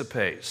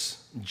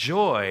dissipates.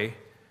 Joy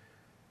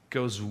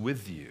goes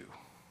with you.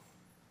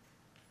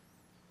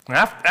 And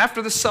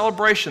after the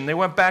celebration, they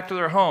went back to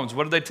their homes.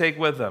 What did they take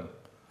with them?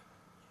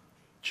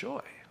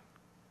 Joy.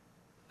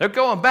 They're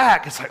going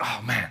back. It's like,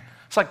 oh, man.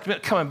 It's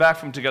like coming back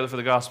from Together for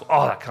the Gospel.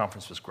 Oh, that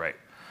conference was great.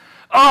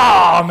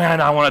 Oh, man,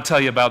 I want to tell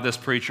you about this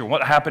preacher.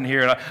 What happened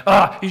here?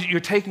 You're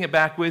taking it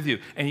back with you.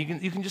 And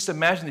you can just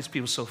imagine these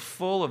people so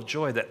full of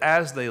joy that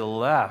as they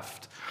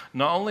left,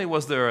 not only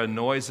was there a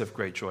noise of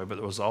great joy, but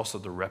there was also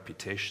the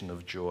reputation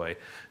of joy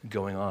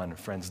going on. And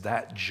friends,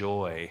 that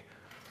joy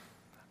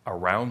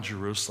around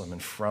Jerusalem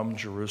and from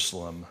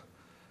Jerusalem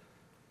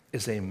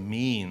is a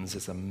means,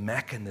 is a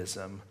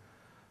mechanism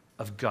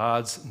of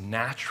God's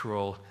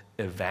natural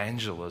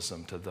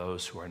evangelism to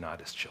those who are not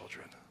his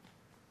children.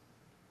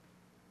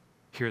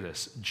 Hear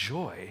this,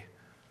 joy,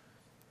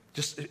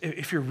 just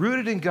if you're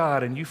rooted in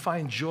God and you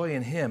find joy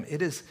in him,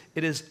 it is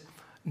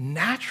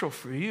natural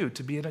for you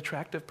to be an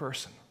attractive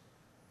person.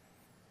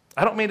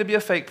 I don't mean to be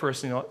a fake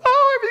person,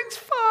 oh, everything's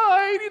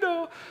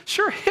fine,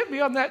 sure, hit me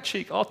on that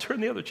cheek, I'll turn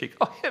the other cheek,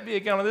 oh, hit me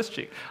again on this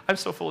cheek, I'm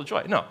so full of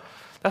joy. No,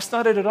 that's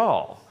not it at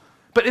all.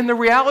 But in the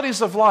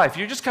realities of life,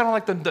 you're just kind of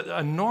like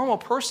a normal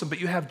person, but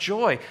you have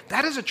joy.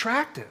 That is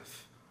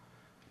attractive.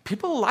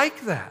 People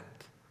like that.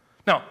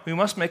 Now, we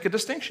must make a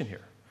distinction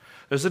here.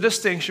 There's a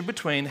distinction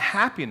between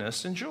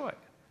happiness and joy.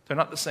 They're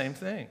not the same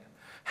thing.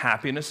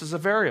 Happiness is a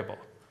variable.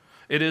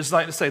 It is,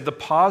 like to say, the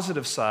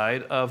positive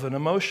side of an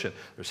emotion.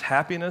 There's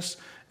happiness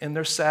and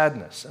there's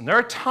sadness. And there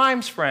are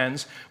times,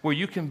 friends, where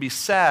you can be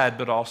sad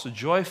but also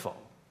joyful.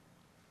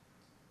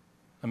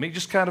 Let me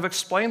just kind of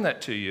explain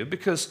that to you,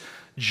 because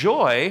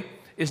joy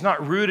is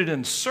not rooted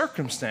in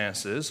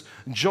circumstances.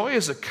 Joy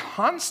is a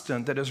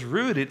constant that is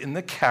rooted in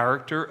the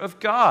character of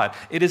God.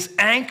 It is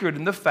anchored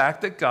in the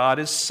fact that God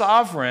is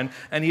sovereign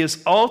and he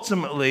is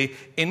ultimately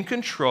in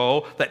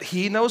control, that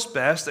he knows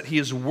best, that he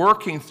is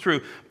working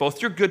through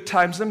both your good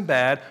times and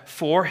bad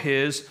for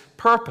his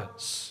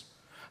purpose.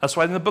 That's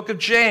why in the book of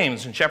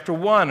James, in chapter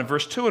 1, and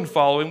verse 2 and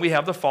following, we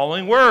have the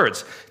following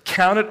words.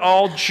 Count it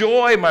all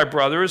joy, my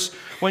brothers,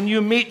 when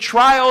you meet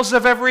trials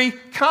of every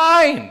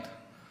kind.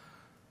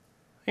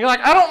 You're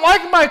like, I don't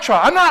like my trial.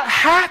 I'm not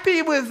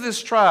happy with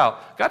this trial.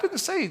 God didn't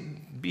say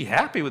be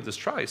happy with this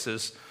trial. He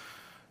says,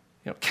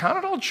 count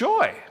it all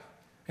joy.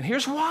 And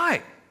here's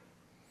why.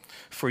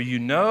 For you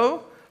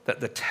know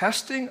that the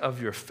testing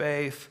of your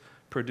faith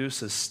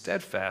produces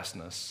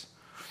steadfastness.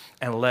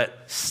 And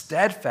let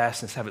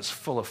steadfastness have its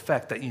full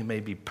effect, that you may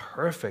be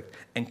perfect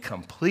and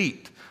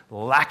complete,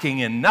 lacking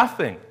in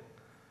nothing.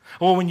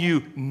 Well, when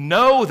you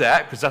know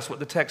that, because that's what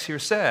the text here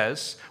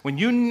says, when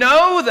you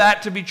know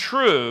that to be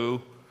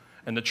true,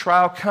 and the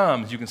trial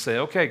comes, you can say,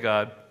 okay,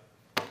 God,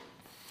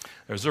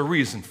 there's a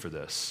reason for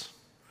this.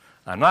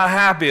 I'm not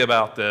happy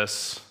about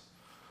this,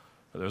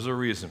 but there's a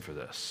reason for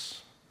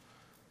this.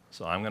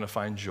 So I'm going to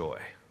find joy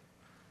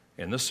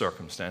in the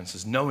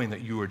circumstances, knowing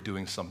that you are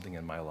doing something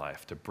in my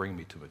life to bring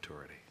me to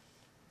maturity.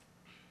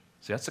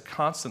 See, that's a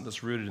constant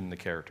that's rooted in the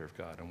character of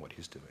God and what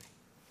he's doing.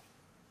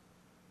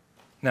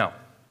 Now,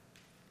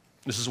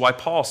 this is why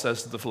Paul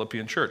says to the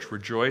Philippian church,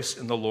 rejoice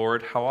in the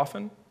Lord how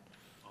often?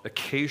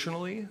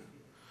 Occasionally?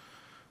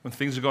 When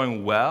things are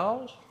going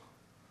well?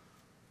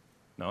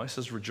 No, he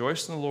says,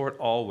 rejoice in the Lord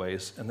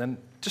always. And then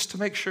just to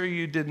make sure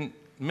you didn't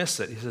miss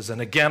it, he says,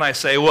 and again I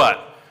say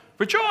what?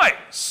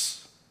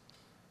 Rejoice.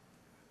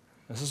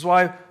 This is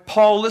why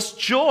Paul lists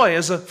joy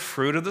as a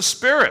fruit of the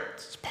Spirit.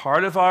 It's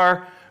part of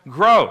our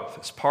growth.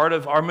 It's part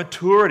of our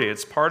maturity.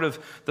 It's part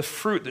of the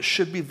fruit that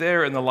should be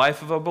there in the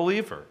life of a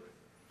believer.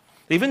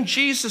 Even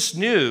Jesus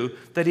knew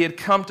that he had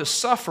come to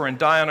suffer and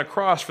die on a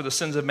cross for the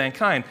sins of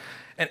mankind.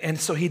 And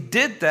so he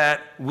did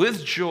that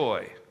with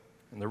joy.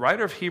 And the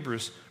writer of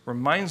Hebrews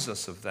reminds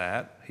us of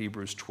that.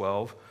 Hebrews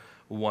 12,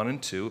 1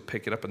 and 2,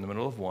 pick it up in the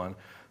middle of 1.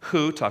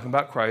 Who, talking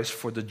about Christ,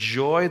 for the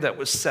joy that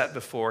was set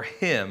before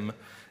him,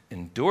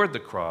 endured the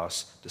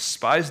cross,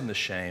 despising the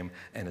shame,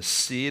 and is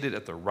seated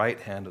at the right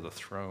hand of the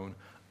throne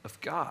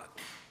of God.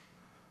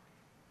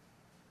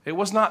 It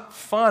was not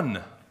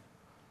fun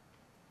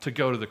to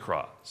go to the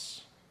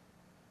cross.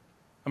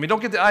 I mean,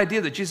 don't get the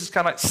idea that Jesus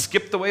kind of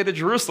skipped away to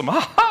Jerusalem.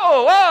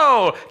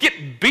 Oh,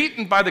 get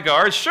beaten by the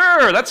guards.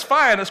 Sure, that's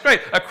fine, that's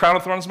great. A crown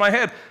of thorns on my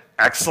head.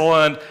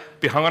 Excellent.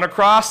 Be hung on a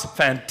cross.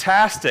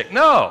 Fantastic.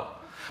 No.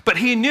 But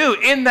he knew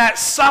in that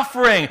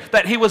suffering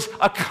that he was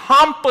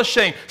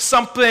accomplishing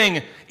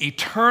something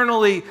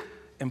eternally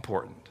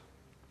important.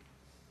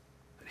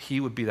 That he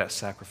would be that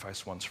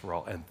sacrifice once for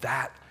all. And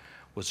that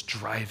was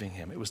driving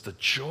him. It was the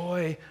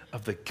joy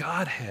of the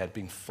Godhead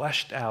being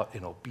fleshed out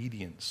in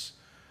obedience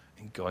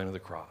and going to the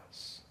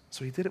cross.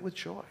 So he did it with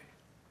joy.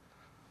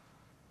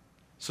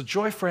 So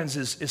joy, friends,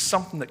 is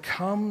something that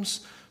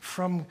comes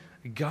from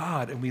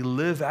God, and we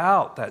live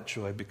out that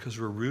joy because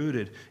we're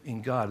rooted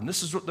in God. And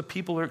this is what the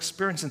people are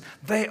experiencing.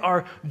 They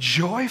are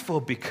joyful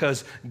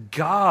because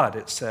God,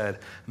 it said,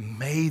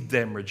 made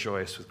them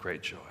rejoice with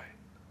great joy.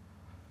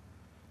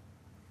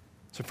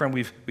 So, friend,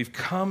 we've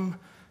come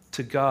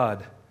to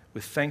God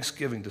with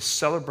thanksgiving to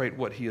celebrate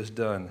what he has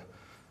done.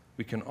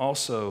 We can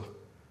also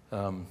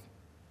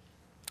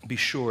be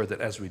sure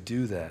that as we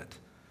do that,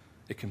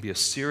 It can be a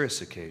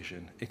serious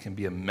occasion. It can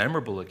be a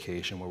memorable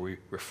occasion where we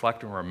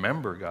reflect and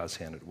remember God's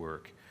hand at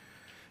work.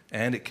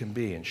 And it can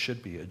be and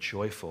should be a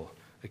joyful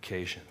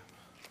occasion.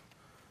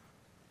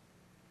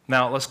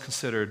 Now, let's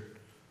consider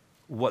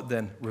what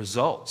then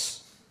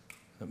results.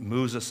 It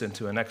moves us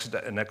into a next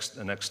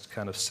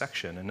kind of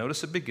section. And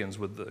notice it begins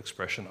with the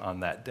expression,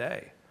 on that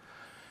day.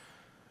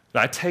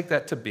 And I take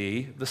that to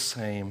be the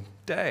same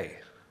day.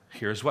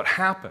 Here's what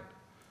happened.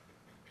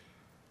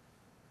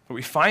 What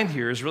we find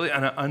here is really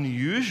an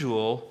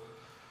unusual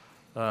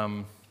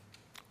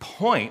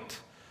point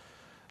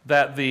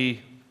that the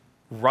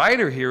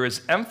writer here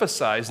is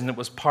emphasizing that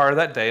was part of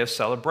that day of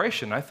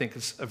celebration. I think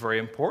it's a very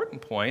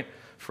important point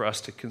for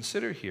us to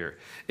consider here.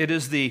 It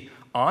is the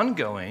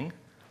ongoing,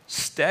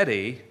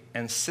 steady,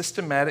 and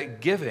systematic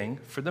giving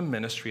for the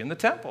ministry in the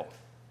temple.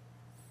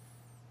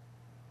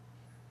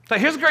 So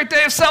here's a great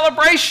day of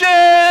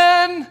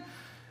celebration.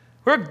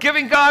 We're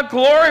giving God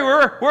glory.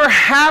 We're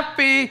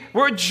happy.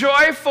 We're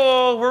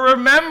joyful. We're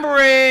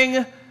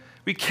remembering.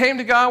 We came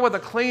to God with a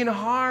clean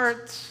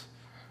heart.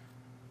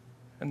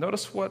 And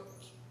notice what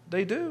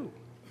they do.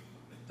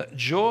 That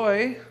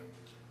joy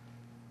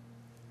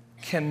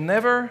can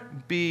never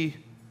be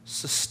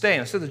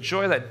sustained. I said the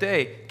joy of that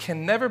day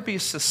can never be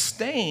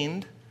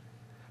sustained,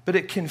 but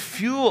it can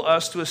fuel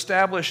us to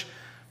establish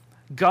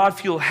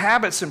God-fueled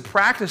habits and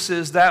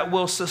practices that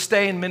will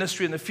sustain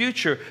ministry in the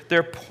future.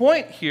 Their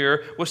point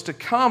here was to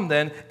come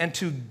then and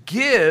to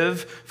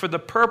give for the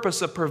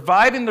purpose of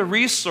providing the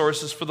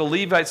resources for the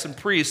Levites and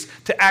priests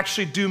to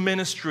actually do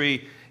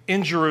ministry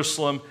in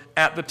Jerusalem,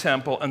 at the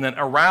temple, and then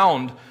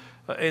around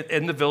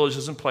in the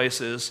villages and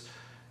places.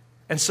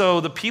 And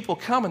so the people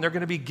come and they're going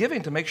to be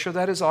giving to make sure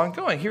that is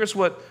ongoing. Here's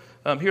what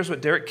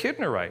Derek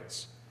Kidner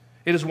writes.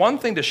 It is one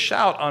thing to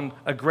shout on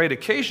a great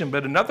occasion,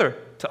 but another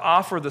to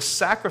offer the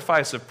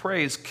sacrifice of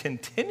praise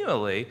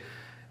continually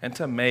and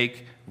to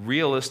make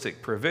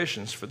realistic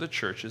provisions for the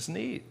church's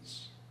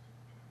needs.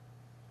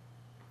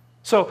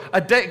 So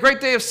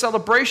great day of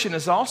celebration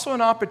is also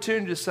an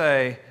opportunity to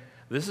say,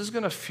 this is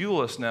going to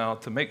fuel us now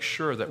to make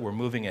sure that we're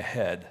moving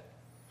ahead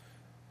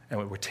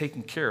and we're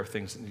taking care of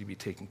things that need to be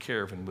taken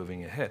care of and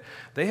moving ahead.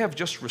 They have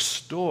just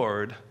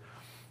restored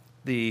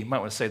you might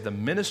want to say, the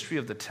ministry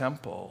of the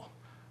temple,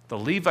 the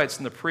Levites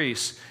and the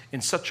priests,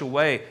 in such a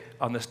way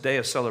on this day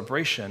of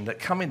celebration that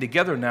coming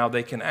together now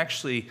they can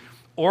actually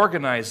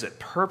organize it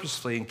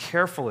purposefully and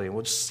carefully. And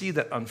we'll see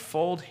that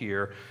unfold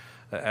here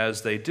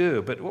as they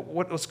do. But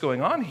what's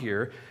going on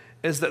here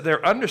is that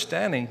they're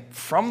understanding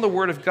from the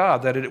Word of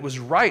God that it was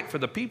right for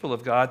the people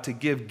of God to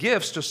give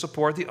gifts to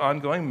support the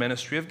ongoing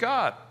ministry of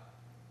God.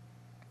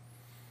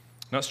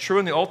 Now, it's true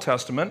in the Old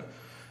Testament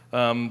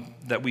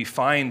that we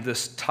find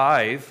this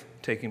tithe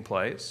taking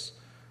place.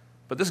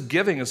 But this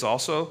giving is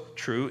also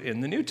true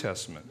in the New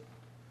Testament.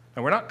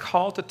 And we're not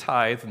called to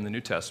tithe in the New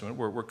Testament.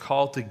 We're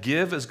called to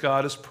give as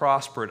God has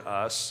prospered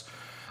us.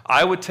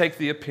 I would take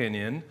the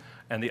opinion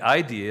and the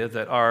idea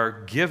that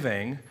our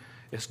giving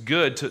is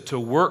good to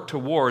work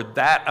toward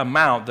that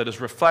amount that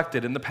is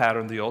reflected in the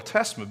pattern of the Old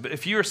Testament. But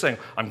if you are saying,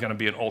 I'm going to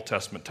be an Old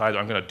Testament tither,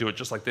 I'm going to do it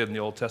just like they did in the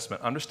Old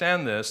Testament,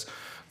 understand this.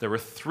 There were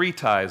 3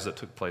 tithes that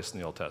took place in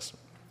the Old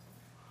Testament.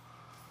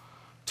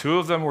 2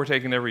 of them were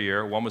taken every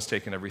year. 1 was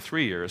taken every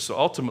 3 years. So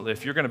ultimately,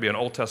 if you're going to be an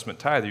Old Testament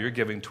tither, you're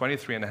giving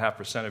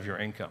 23.5% of your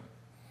income.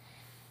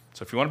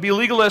 So if you want to be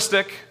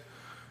legalistic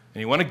and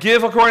you want to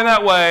give according to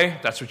that way,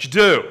 that's what you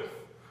do.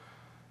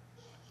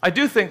 I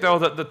do think, though,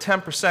 that the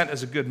 10%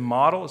 is a good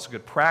model, it's a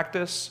good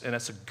practice, and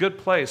it's a good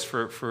place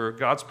for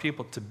God's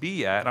people to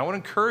be at. And I want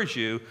to encourage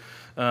you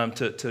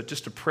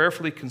to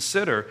prayerfully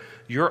consider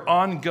your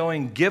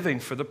ongoing giving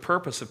for the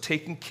purpose of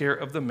taking care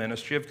of the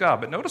ministry of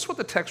God. But notice what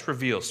the text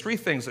reveals. 3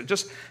 things that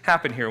just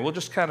happen here. We'll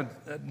just kind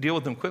of deal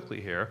with them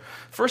quickly here.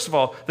 First of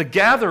all, the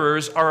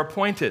gatherers are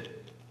appointed.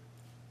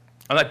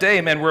 On that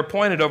day, men were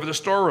appointed over the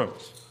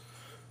storerooms,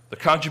 the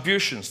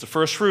contributions, the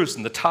first fruits,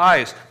 and the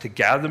tithes, to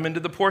gather them into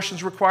the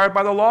portions required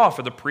by the law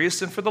for the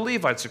priests and for the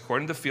Levites,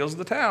 according to the fields of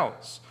the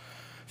towns.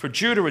 For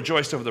Judah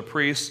rejoiced over the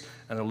priests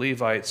and the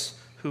Levites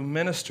who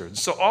ministered.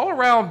 So all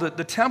around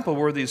the temple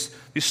were these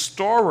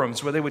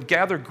storerooms where they would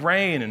gather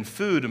grain and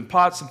food and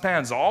pots and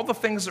pans, all the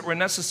things that were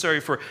necessary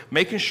for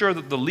making sure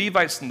that the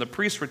Levites and the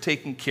priests were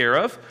taken care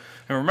of.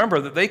 And remember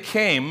that they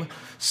came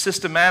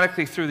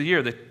systematically through the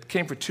year. They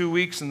came for 2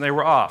 weeks and they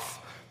were off.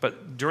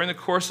 But during the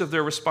course of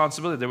their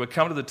responsibility, they would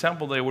come to the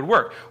temple, they would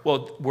work.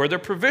 Well, were there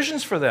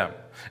provisions for them?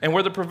 And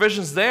were the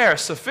provisions there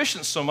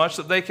sufficient so much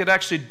that they could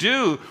actually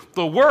do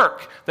the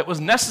work that was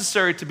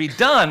necessary to be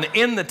done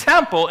in the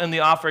temple in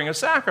the offering of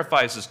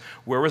sacrifices?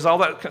 Where was all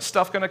that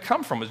stuff going to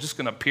come from? Was it just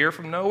going to appear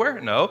from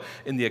nowhere? No.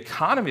 In the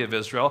economy of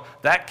Israel,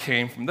 that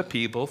came from the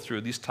people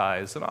through these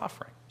tithes and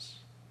offerings.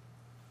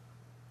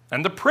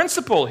 And the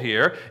principle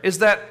here is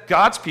that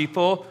God's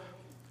people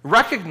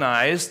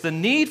recognized the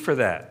need for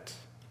that.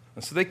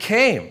 And so they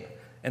came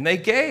and they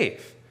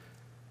gave.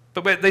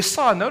 But they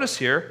saw, notice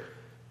here,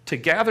 to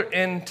gather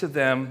into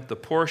them the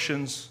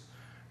portions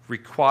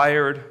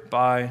required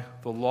by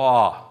the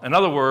law. In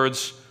other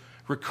words,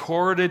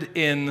 recorded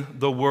in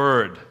the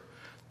Word,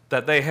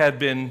 that they had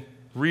been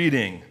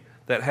reading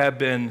that had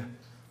been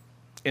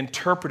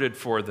interpreted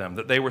for them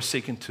that they were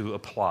seeking to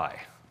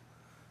apply.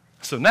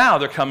 So now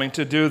they're coming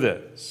to do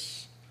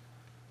this.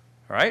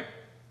 All right?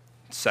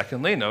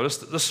 Secondly, notice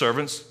that the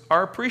servants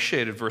are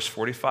appreciated, verse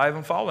 45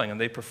 and following,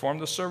 and they perform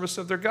the service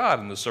of their God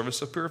and the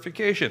service of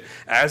purification,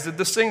 as did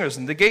the singers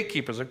and the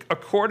gatekeepers,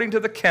 according to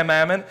the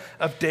commandment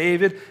of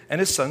David and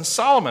his son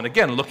Solomon.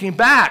 Again, looking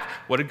back,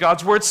 what did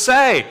God's word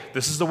say?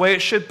 This is the way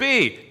it should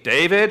be.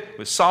 David,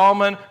 with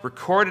Solomon,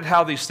 recorded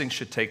how these things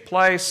should take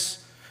place.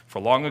 For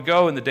long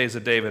ago, in the days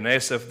of David and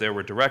Asaph, there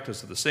were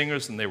directors of the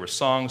singers, and they were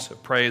songs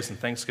of praise and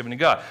thanksgiving to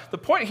God. The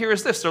point here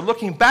is this. They're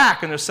looking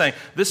back, and they're saying,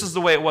 this is the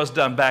way it was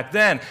done back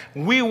then.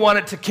 We want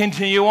it to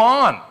continue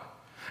on.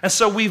 And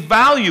so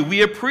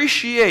we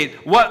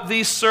appreciate what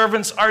these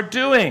servants are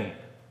doing.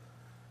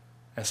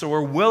 And so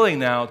we're willing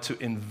now to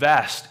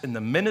invest in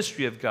the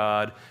ministry of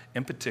God,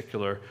 in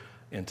particular,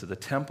 into the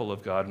temple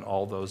of God and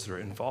all those that are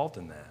involved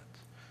in that.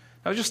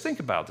 Now just think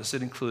about this.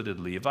 It included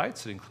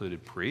Levites. It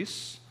included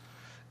priests.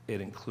 It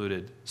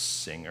included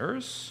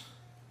singers.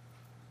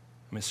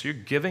 I mean, so you're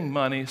giving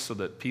money so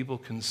that people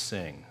can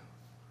sing.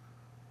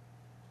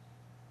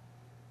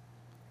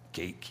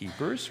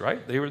 Gatekeepers,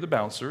 right? They were the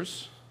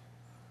bouncers,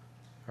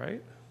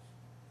 right?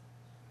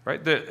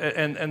 Right?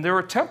 And there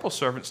were temple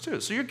servants too.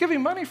 So you're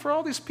giving money for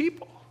all these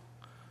people.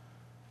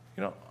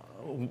 You know,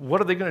 what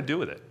are they going to do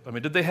with it? I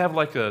mean, did they have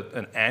like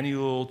an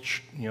annual,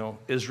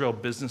 Israel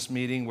business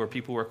meeting where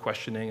people were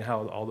questioning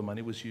how all the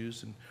money was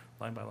used and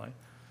line by line?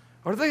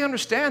 Or do they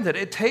understand that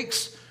it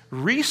takes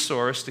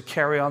resource to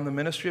carry on the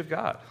ministry of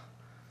God?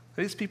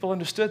 These people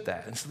understood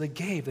that. And so they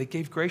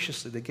gave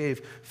graciously, they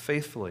gave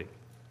faithfully.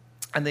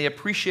 And they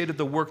appreciated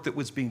the work that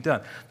was being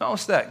done. Not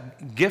only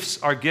that, gifts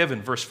are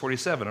given, verse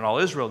 47, in all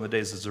Israel in the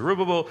days of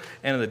Zerubbabel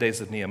and in the days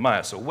of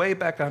Nehemiah. So way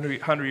back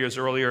 100 years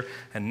earlier,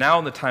 and now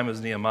in the time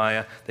of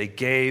Nehemiah, they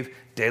gave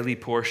daily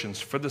portions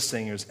for the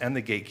singers and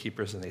the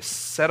gatekeepers, and they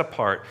set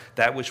apart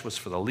that which was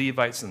for the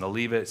Levites, and the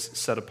Levites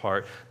set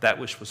apart that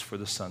which was for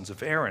the sons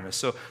of Aaron. And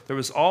so there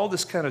was all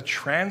this kind of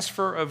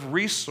transfer of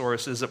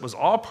resources that was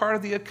all part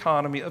of the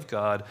economy of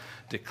God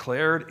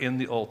declared in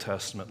the Old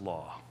Testament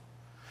law.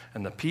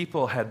 And the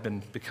people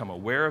had become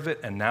aware of it,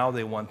 and now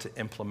they want to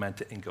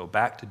implement it and go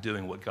back to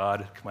doing what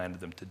God had commanded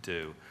them to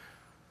do.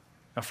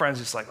 Now,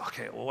 friends, it's like,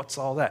 okay, well, what's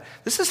all that?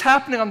 This is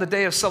happening on the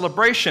day of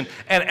celebration,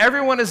 and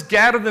everyone is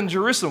gathered in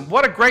Jerusalem.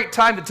 What a great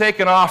time to take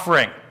an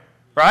offering,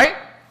 right?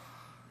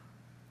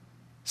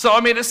 So,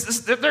 I mean,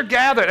 they're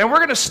gathered, and we're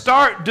going to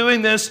start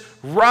doing this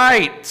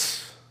right.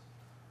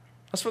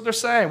 That's what they're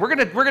saying. We're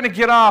going to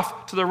get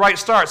off to the right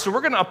start. So we're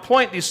going to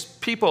appoint these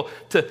people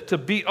to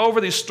be over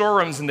these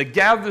storerooms and to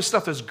gather this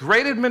stuff. There's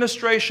great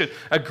administration,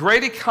 a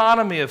great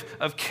economy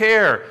of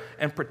care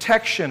and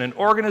protection and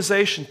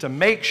organization to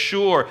make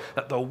sure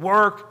that the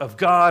work of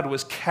God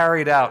was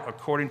carried out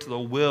according to the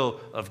will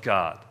of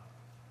God.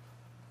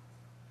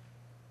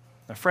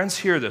 Now, friends,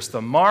 hear this.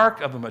 The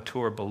mark of a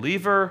mature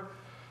believer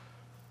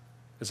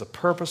is a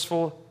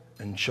purposeful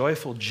and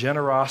joyful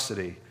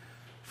generosity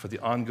for the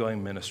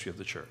ongoing ministry of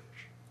the church.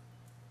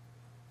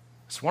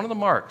 It's one of the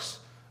marks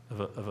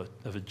of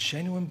a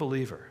genuine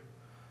believer.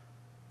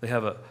 They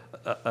have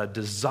a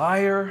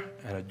desire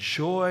and a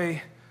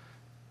joy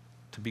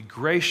to be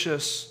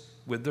gracious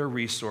with their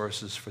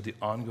resources for the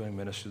ongoing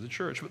ministry of the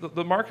church. But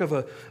the mark of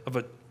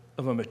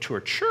a mature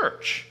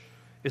church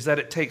is that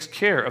it takes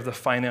care of the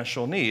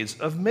financial needs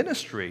of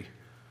ministry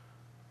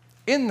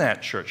in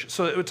that church.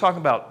 So we're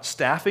talking about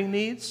staffing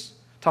needs,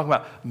 talking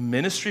about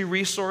ministry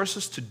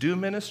resources to do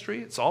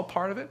ministry. It's all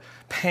part of it.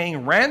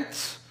 Paying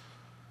rent.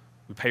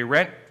 We pay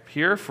rent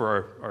here for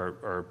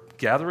our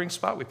gathering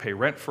spot. We pay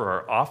rent for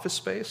our office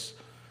space.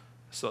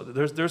 So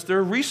there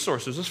are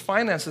resources, there's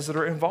finances that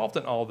are involved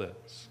in all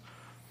this.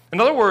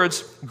 In other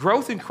words,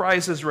 growth in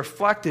Christ is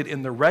reflected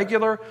in the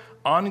regular,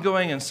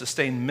 ongoing, and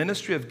sustained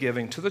ministry of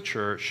giving to the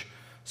church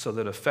so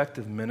that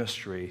effective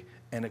ministry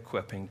and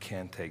equipping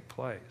can take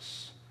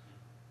place.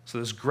 So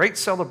there's great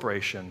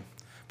celebration,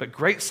 but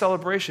great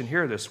celebration,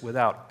 hear this,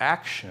 without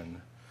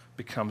action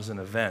becomes an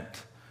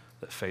event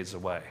that fades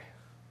away.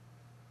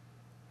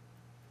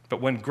 But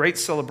when great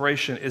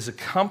celebration is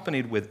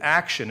accompanied with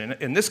action, and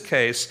in this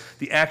case,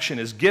 the action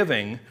is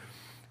giving,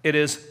 it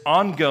is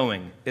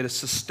ongoing, it is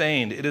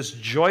sustained, it is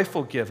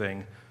joyful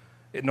giving,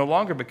 it no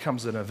longer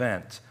becomes an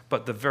event,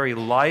 but the very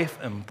life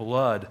and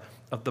blood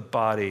of the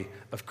body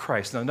of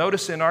Christ. Now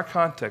notice in our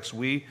context,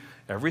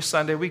 every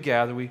Sunday we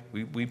gather,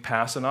 we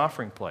pass an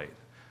offering plate.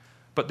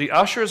 But the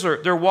ushers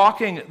they're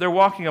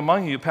walking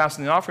among you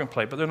passing the offering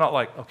plate, but they're not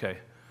like, okay,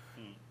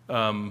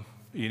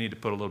 you need to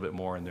put a little bit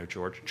more in there,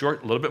 George. George,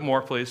 a little bit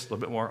more, please. A little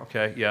bit more.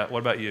 Okay, yeah. What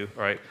about you?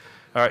 All right.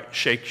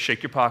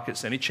 Shake your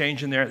pockets. Any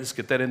change in there? Let's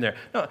get that in there.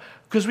 No,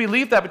 because we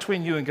leave that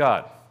between you and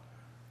God.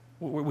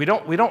 We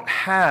don't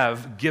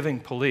have giving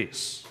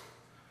police.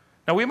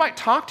 Now, we might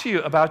talk to you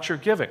about your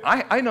giving.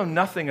 I know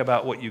nothing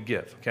about what you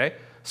give, okay?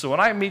 So when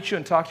I meet you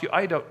and talk to you,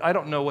 I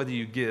don't know whether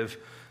you give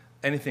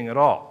anything at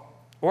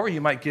all. Or you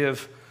might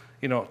give,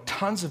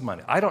 tons of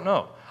money. I don't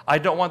know. I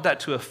don't want that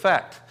to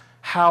affect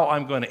how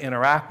I'm going to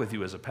interact with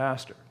you as a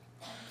pastor.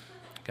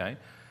 okay?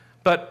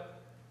 But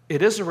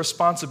it is a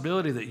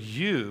responsibility that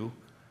you,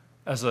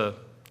 as a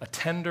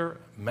tender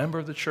member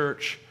of the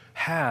church,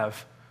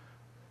 have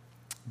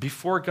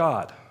before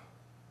God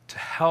to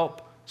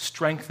help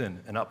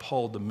strengthen and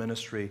uphold the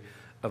ministry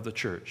of the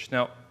church.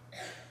 Now,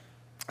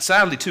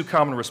 sadly, two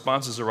common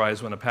responses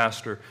arise when a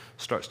pastor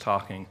starts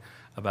talking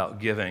about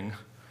giving.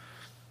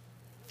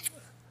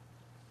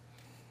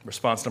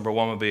 Response number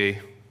one would be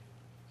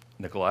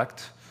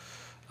neglect.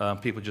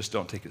 People just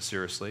don't take it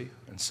seriously.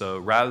 And so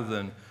rather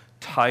than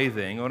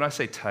tithing, when I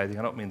say tithing,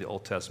 I don't mean the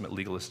Old Testament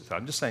legalistic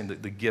tithing. I'm just saying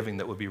the giving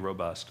that would be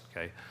robust,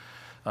 okay?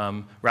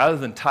 Rather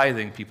than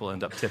tithing, people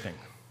end up tipping.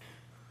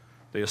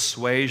 They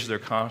assuage their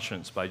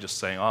conscience by just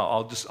saying,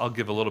 I'll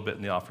give a little bit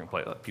in the offering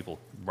plate. Let people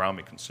around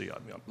me can see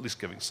I'm at least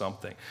giving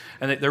something.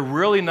 And they're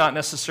really not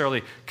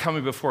necessarily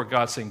coming before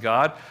God saying,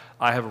 God,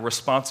 I have a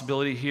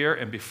responsibility here,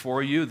 and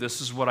before you, this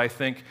is what I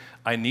think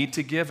I need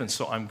to give, and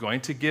so I'm going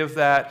to give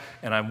that,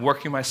 and I'm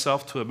working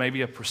myself to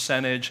maybe a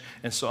percentage,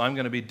 and so I'm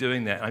going to be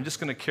doing that. I'm just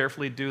going to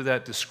carefully do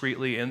that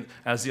discreetly, and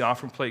as the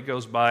offering plate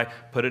goes by,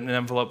 put it in an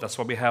envelope. That's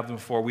why we have them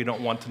for. We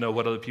don't want to know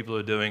what other people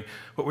are doing,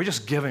 but we're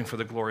just giving for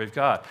the glory of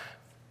God.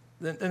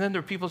 And then there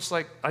are people just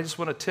like, I just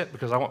want to tip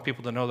because I want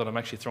people to know that I'm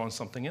actually throwing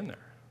something in there.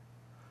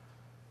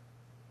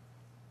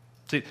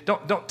 See,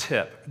 don't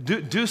tip.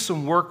 Do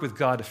some work with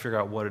God to figure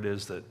out what it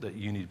is that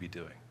you need to be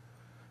doing.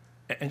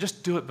 And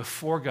just do it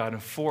before God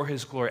and for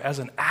His glory as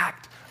an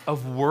act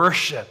of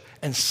worship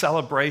and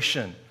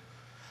celebration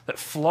that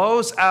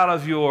flows out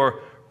of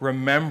your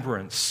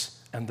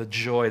remembrance and the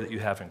joy that you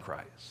have in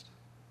Christ.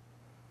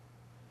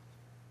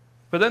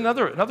 But then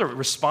another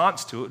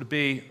response to it would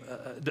be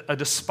a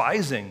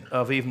despising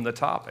of even the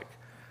topic.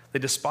 They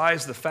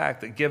despise the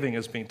fact that giving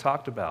is being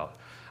talked about.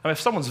 I mean, if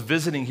someone's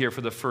visiting here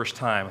for the first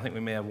time, I think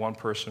we may have one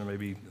person or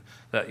maybe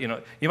that,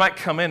 you might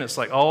come in, it's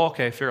like, oh,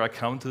 okay, I figure I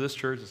come to this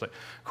church. It's like,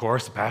 of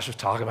course, the pastor's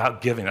talking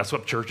about giving. That's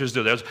what churches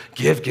do. There's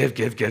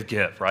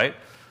give, right?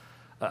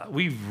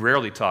 We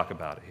rarely talk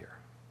about it here,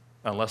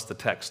 unless the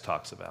text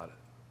talks about it.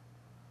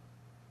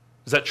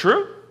 Is that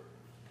true?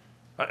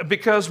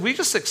 Because we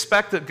just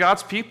expect that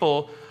God's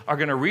people are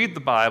going to read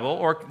the Bible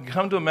or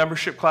come to a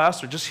membership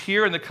class or just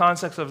hear in the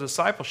context of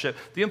discipleship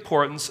the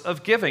importance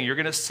of giving. You're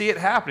going to see it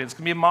happening. It's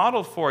going to be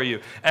modeled for you.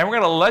 And we're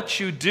going to let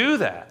you do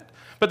that.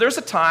 But there's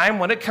a time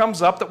when it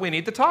comes up that we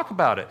need to talk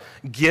about it.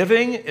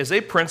 Giving is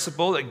a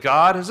principle that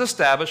God has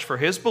established for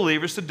His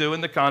believers to do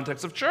in the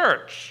context of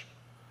church.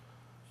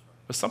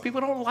 But some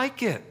people don't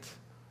like it.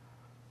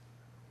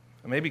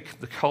 Maybe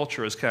the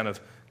culture has kind of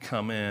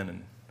come in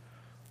and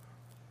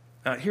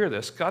now, hear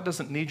this, God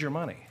doesn't need your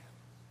money.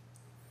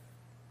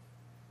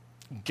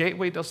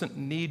 Gateway doesn't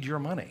need your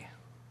money.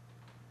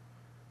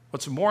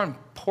 What's more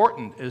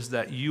important is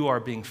that you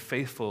are being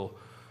faithful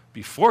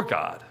before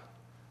God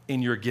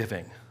in your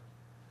giving,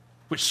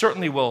 which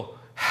certainly will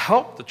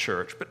help the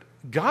church, but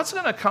God's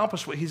going to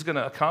accomplish what He's going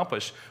to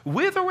accomplish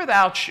with or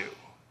without you.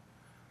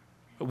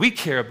 But we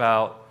care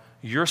about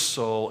your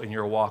soul and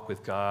your walk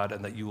with God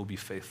and that you will be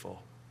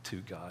faithful to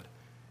God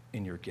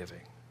in your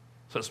giving.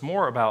 So it's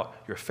more about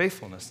your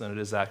faithfulness than it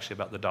is actually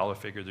about the dollar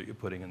figure that you're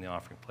putting in the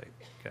offering plate,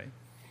 okay?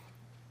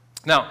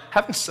 Now,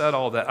 having said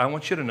all that, I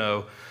want you to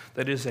know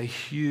that it is a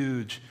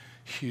huge,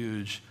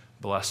 huge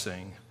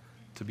blessing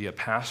to be a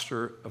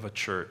pastor of a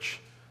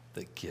church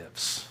that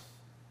gives.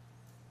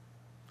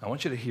 I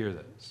want you to hear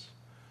this.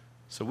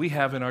 So we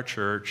have in our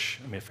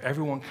church, if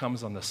everyone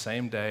comes on the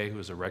same day who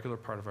is a regular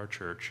part of our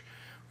church,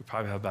 we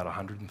probably have about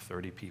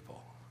 130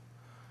 people.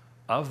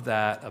 Of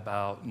that,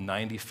 about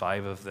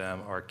 95 of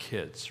them are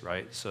kids,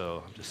 right?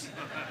 So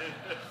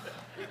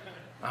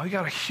we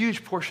got a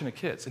huge portion of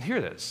kids. And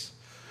hear this.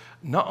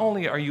 Not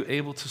only are you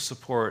able to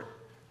support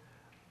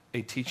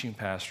a teaching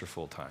pastor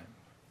full-time,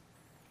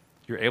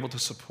 you're able to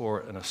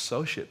support an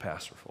associate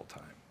pastor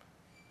full-time.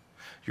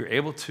 You're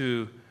able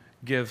to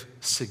give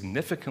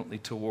significantly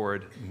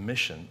toward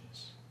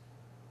missions.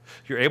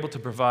 You're able to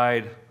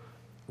provide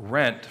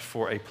rent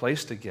for a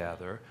place to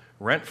gather,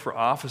 rent for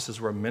offices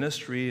where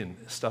ministry and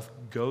stuff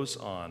goes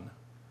on.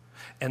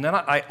 And then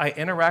I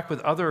interact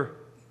with other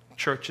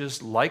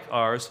churches like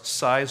ours,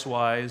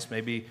 size-wise,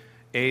 maybe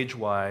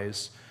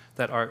age-wise,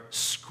 that are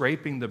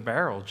scraping the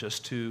barrel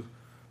just to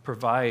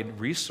provide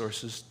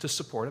resources to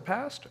support a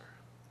pastor.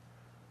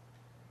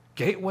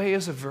 Gateway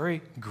is a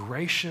very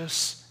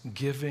gracious,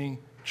 giving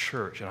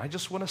church. And I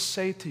just want to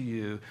say to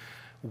you,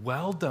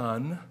 well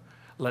done,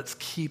 let's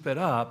keep it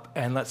up,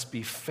 and let's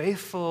be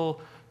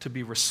faithful to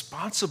be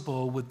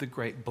responsible with the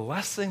great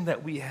blessing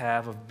that we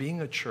have of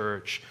being a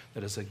church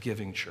that is a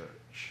giving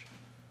church.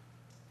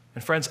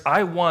 And friends,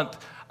 I want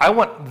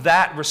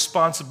that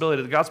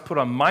responsibility that God's put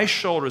on my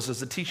shoulders as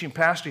the teaching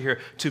pastor here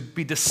to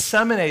be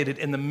disseminated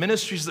in the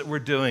ministries that we're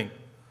doing.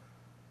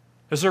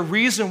 There's a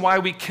reason why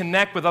we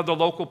connect with other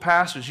local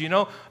pastors. You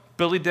know,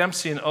 Billy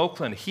Dempsey in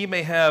Oakland, he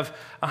may have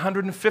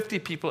 150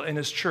 people in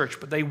his church,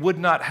 but they would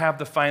not have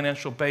the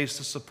financial base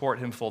to support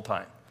him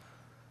full-time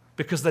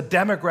because the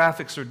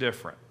demographics are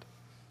different.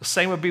 The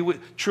same would be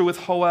true with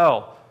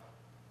Hoel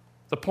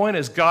The point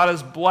is God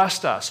has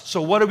blessed us.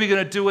 So what are we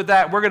going to do with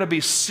that? We're going to be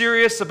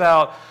serious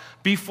about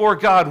before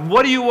God,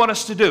 what do you want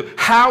us to do?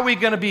 How are we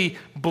going to be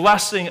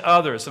blessing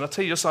others? And I'll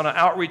tell you just on an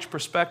outreach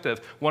perspective,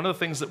 one of the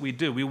things that we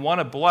do, we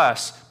want to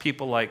bless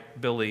people like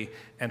Billy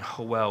and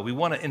Joel. We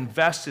want to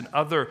invest in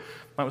other,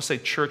 I would say,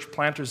 church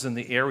planters in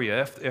the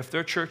area. If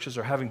their churches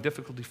are having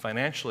difficulty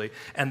financially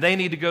and they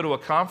need to go to a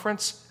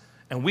conference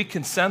and we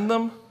can send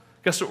them,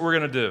 guess what we're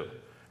going to do?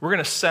 We're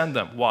going to send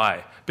them.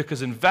 Why?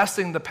 Because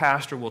investing in the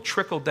pastor will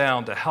trickle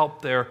down to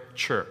help their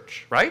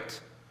church, right?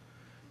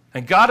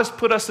 And God has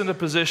put us in a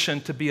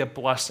position to be a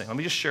blessing. Let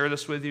me just share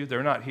this with you.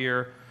 They're not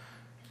here.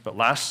 But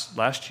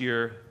last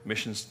year,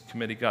 missions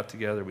committee got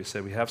together. We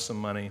said we have some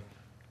money.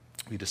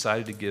 We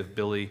decided to give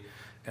Billy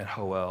and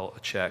Joel a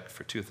check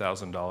for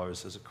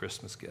 $2,000 as a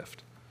Christmas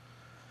gift.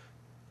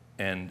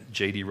 And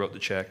JD wrote the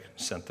check,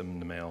 sent them in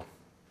the mail.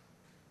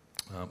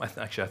 I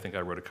think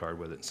I wrote a card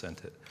with it and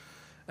sent it.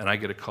 And I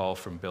get a call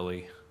from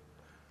Billy,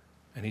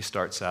 and he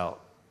starts out,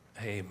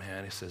 "Hey,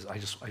 man," he says, I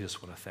just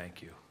want to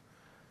thank you.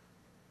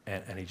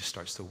 And he just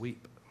starts to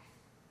weep.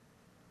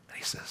 And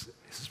he says,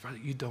 "Brother,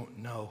 you don't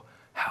know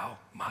how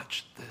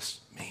much this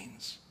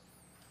means.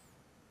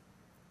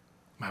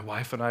 My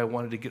wife and I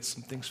wanted to get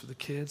some things for the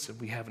kids, and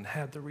we haven't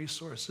had the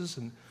resources,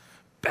 and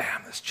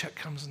bam, this check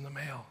comes in the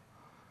mail.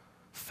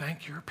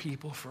 Thank your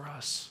people for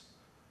us."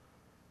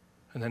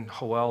 And then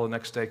Joel the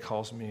next day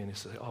calls me, and he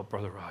says, "Oh,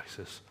 Brother Rod," he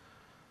says,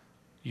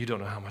 "you don't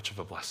know how much of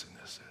a blessing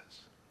this is."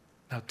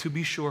 Now, to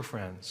be sure,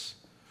 friends,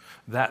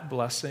 that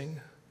blessing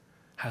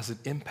has an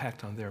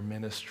impact on their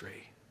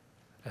ministry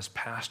as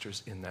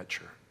pastors in that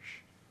church.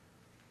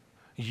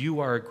 You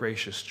are a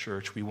gracious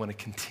church. We want to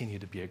continue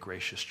to be a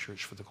gracious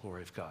church for the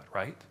glory of God,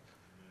 right?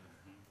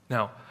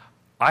 Now,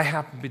 I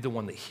happen to be the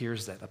one that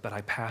hears that, but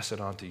I pass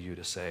it on to you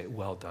to say,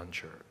 "Well done,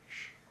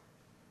 church."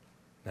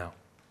 Now,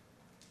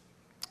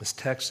 this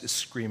text is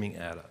screaming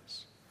at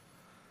us.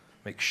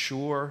 Make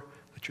sure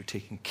that you're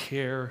taking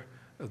care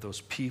of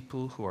those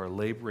people who are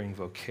laboring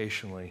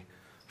vocationally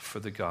for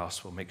the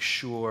gospel. Make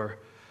sure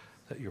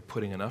that you're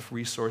putting enough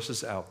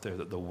resources out there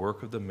that the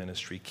work of the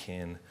ministry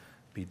can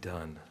be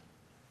done.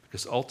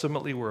 Because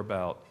ultimately we're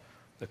about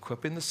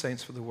equipping the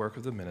saints for the work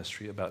of the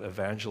ministry, about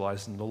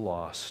evangelizing the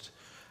lost,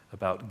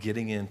 about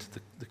getting into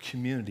the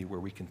community where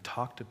we can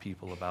talk to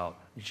people about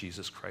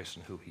Jesus Christ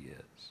and who he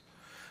is.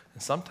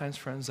 And sometimes,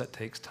 friends, that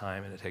takes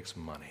time and it takes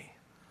money,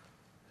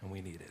 and we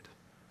need it.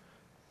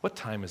 What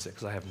time is it?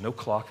 Because I have no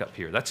clock up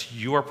here. That's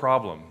your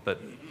problem, but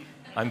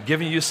I'm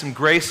giving you some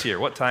grace here.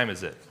 What time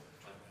is it?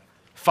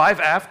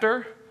 5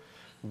 after?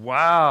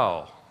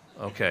 Wow.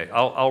 Okay,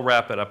 I'll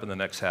wrap it up in the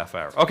next half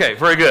hour. Okay,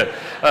 very good.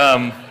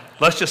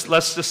 Let's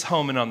just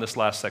home in on this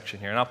last section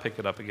here, and I'll pick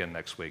it up again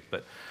next week.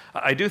 But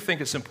I do think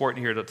it's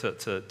important here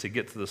to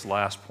get to this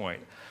last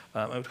point.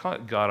 I would call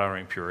it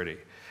God-honoring purity.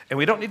 And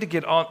we don't need to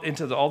get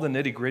into all the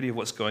nitty-gritty of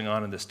what's going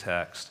on in this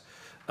text,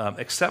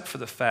 except for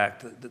the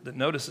fact that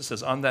notice it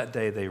says, on that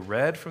day they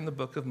read from the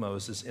book of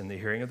Moses in the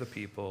hearing of the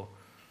people,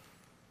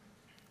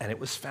 and it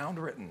was found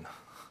written.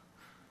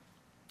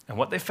 And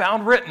what they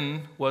found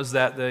written was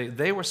that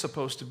they were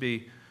supposed to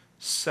be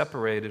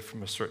separated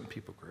from a certain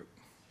people group.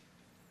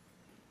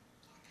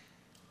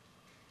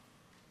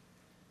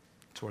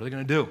 So what are they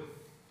going to do?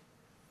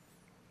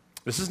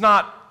 This is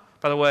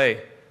not, by the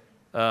way,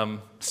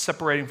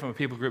 separating from a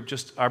people group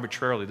just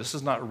arbitrarily. This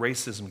is not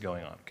racism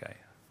going on, okay?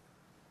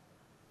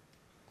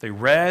 They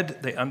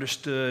read, they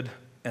understood,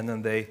 and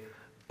then they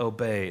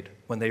obeyed.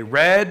 When they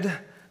read,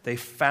 they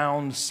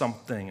found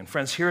something. And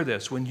friends, hear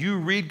this. When you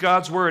read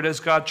God's word as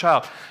God's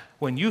child,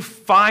 when you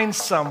find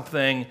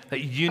something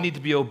that you need to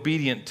be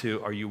obedient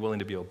to, are you willing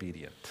to be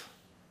obedient?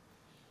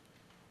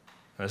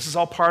 And this is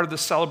all part of the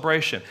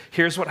celebration.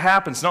 Here's what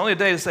happens. Not only a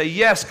day to say,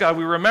 "Yes, God,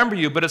 we remember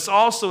you," but it's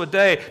also a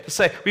day to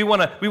say, we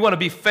want to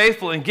be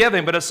faithful in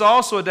giving, but it's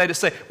also a day to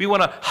say, we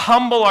want to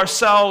humble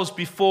ourselves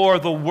before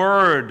the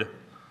word.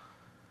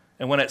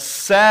 And when it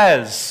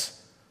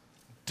says,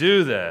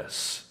 do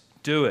this,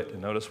 do it.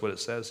 And notice what it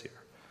says here.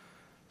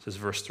 It says,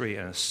 verse 3,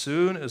 "And as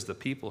soon as the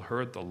people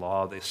heard the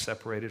law, they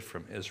separated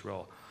from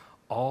Israel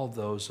all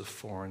those of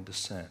foreign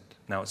descent."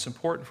 Now, it's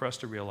important for us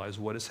to realize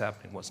what is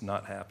happening, what's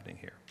not happening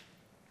here.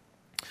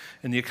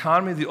 In the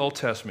economy of the Old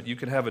Testament, you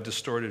could have a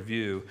distorted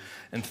view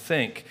and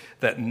think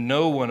that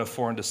no one of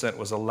foreign descent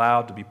was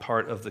allowed to be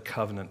part of the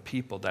covenant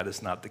people. That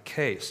is not the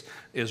case.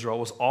 Israel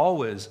was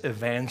always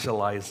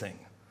evangelizing.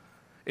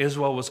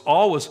 Israel was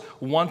always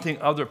wanting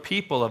other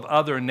people of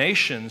other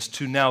nations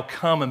to now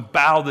come and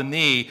bow the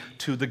knee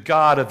to the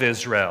God of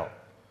Israel.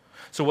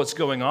 So what's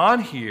going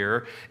on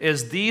here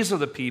is these are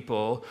the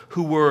people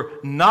who were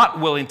not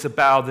willing to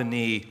bow the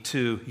knee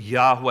to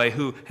Yahweh,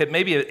 who had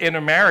maybe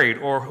intermarried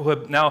or who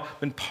have now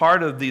been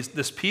part of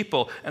this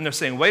people. And they're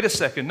saying, wait a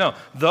second, no.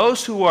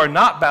 Those who are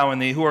not bowing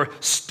the knee, who are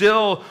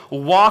still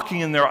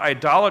walking in their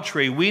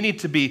idolatry, we need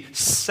to be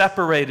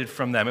separated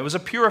from them. It was a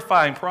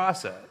purifying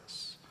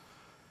process.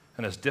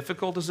 And as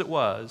difficult as it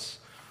was,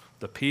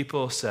 the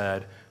people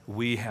said,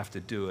 We have to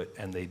do it,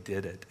 and they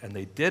did it. And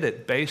they did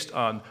it based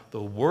on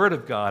the word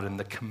of God and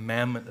the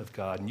commandment of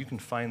God. And you can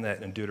find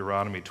that in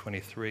Deuteronomy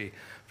 23,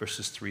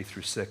 verses 3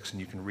 through 6, and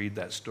you can read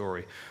that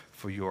story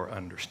for your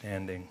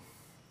understanding.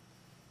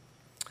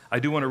 I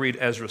do want to read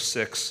Ezra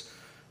 6,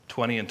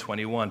 20 and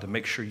 21 to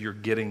make sure you're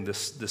getting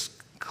this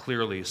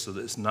clearly so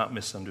that it's not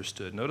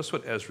misunderstood. Notice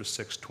what Ezra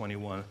 6,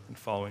 21 and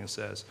following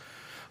says.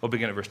 We'll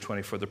begin at verse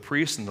 24. The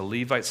priests and the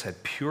Levites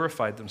had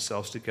purified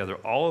themselves together.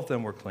 All of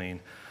them were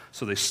clean.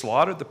 So they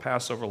slaughtered the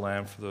Passover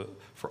lamb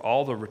for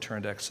all the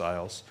returned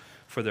exiles,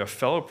 for their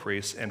fellow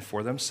priests, and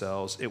for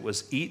themselves. It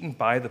was eaten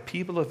by the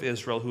people of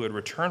Israel who had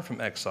returned from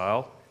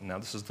exile. Now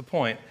this is the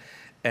point.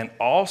 And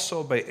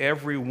also by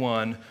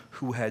everyone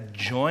who had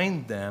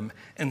joined them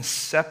and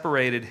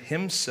separated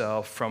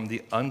himself from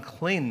the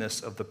uncleanness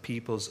of the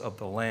peoples of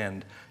the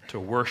land to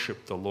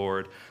worship the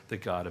Lord, the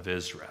God of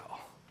Israel.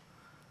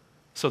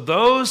 So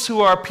those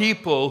who are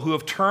people who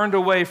have turned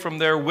away from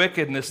their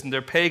wickedness and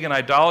their pagan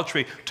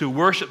idolatry to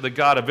worship the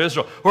God of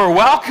Israel were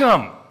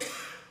welcome.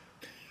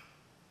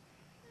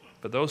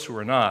 But those who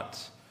were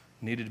not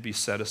needed to be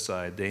set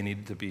aside. They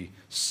needed to be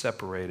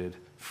separated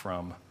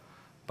from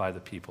by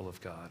the people of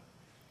God.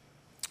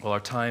 Well, our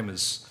time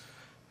has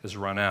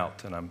run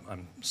out, and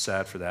I'm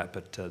sad for that,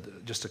 but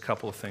just a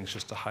couple of things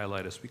just to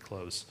highlight as we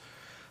close.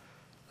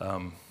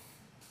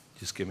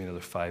 Just give me another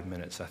 5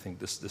 minutes. I think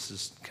this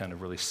is kind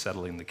of really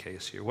settling the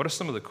case here. What are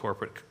some of the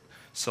corporate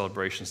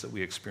celebrations that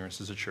we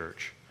experience as a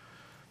church?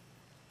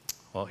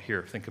 Well,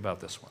 here, think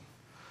about this one.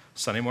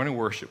 Sunday morning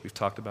worship, we've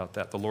talked about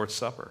that. The Lord's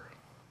Supper.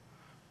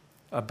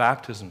 A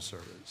baptism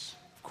service.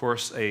 Of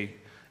course, an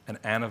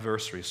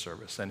anniversary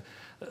service. And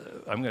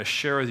I'm going to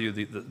share with you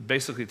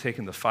basically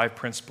taking the 5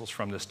 principles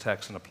from this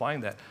text and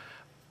applying that.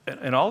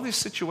 In all these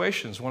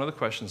situations, one of the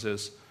questions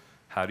is,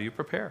 how do you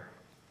prepare?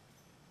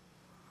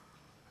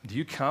 Do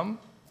you come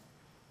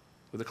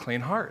with a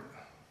clean heart?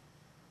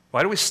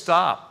 Why do we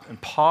stop and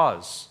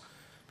pause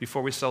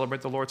before we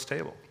celebrate the Lord's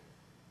table?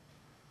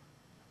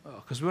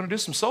 Because we want to do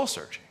some soul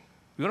searching.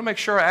 We want to make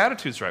sure our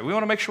attitude's right. We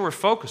want to make sure we're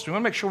focused. We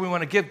want to make sure we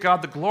want to give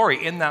God the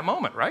glory in that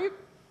moment, right?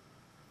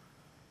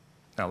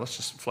 Now, let's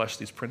just flesh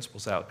these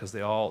principles out because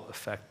they all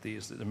affect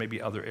these. There may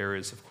be other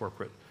areas of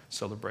corporate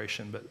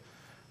celebration, but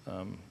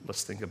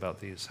let's think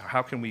about these.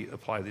 How can we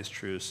apply these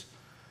truths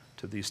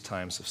to these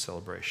times of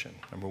celebration?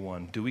 Number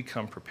one, do we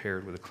come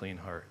prepared with a clean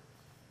heart?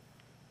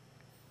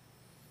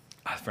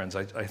 Friends,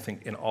 I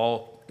think in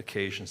all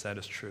occasions that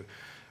is true.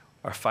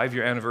 Our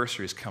 5-year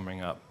anniversary is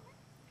coming up.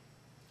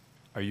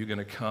 Are you going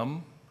to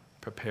come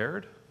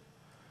prepared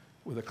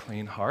with a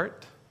clean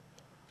heart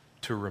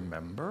to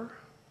remember?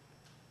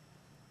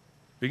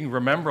 We can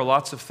remember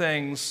lots of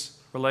things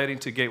relating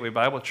to Gateway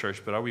Bible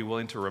Church, but are we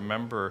willing to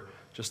remember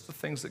just the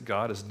things that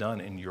God has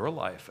done in your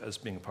life as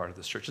being a part of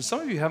this church? And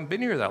some of you haven't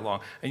been here that long,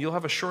 and you'll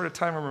have a shorter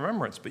time of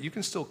remembrance, but you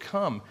can still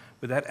come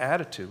with that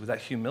attitude, with that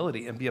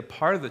humility, and be a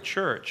part of the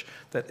church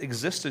that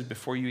existed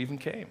before you even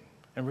came,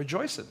 and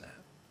rejoice in that.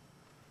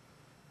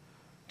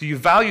 Do you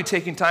value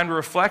taking time to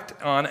reflect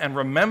on and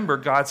remember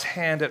God's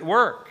hand at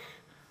work?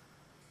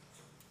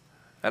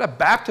 At a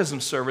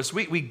baptism service,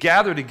 we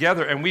gather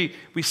together and we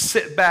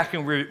sit back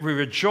and we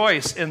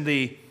rejoice in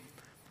the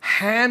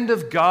hand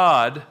of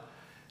God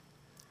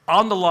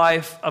on the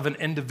life of an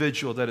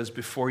individual that is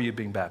before you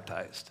being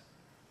baptized.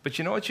 But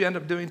you know what you end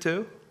up doing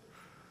too?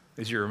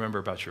 Is you remember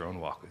about your own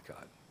walk with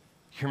God.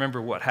 You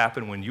remember what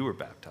happened when you were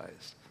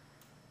baptized.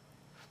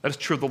 That is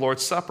true of the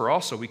Lord's Supper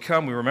also. We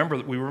come, we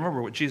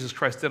remember what Jesus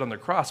Christ did on the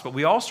cross, but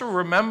we also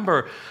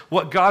remember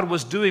what God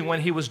was doing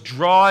when he was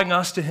drawing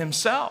us to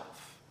himself.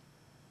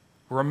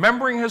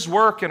 Remembering his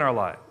work in our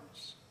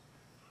lives.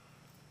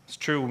 It's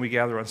true when we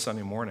gather on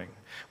Sunday morning.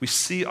 We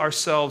see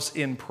ourselves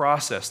in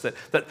process,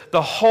 that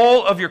the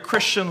whole of your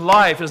Christian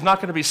life is not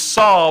going to be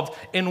solved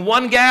in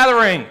one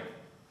gathering.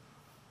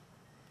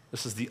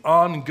 This is the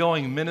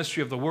ongoing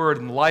ministry of the Word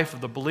and life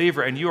of the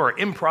believer, and you are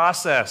in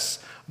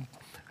process,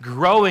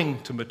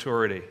 growing to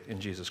maturity in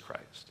Jesus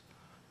Christ.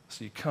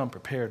 So you come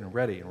prepared and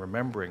ready and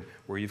remembering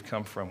where you've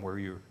come from, where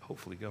you're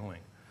hopefully going.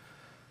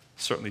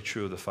 Certainly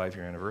true of the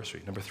 5-year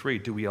anniversary. Number 3,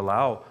 do we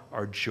allow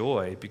our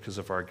joy because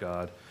of our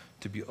God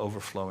to be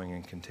overflowing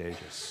and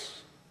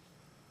contagious?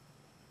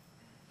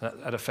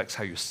 That affects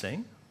how you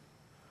sing.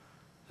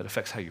 That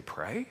affects how you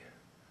pray.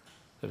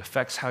 That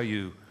affects how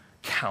you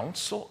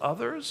counsel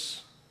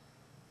others.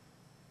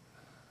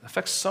 It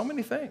affects so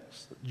many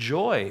things.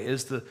 Joy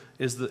is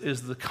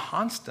the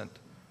constant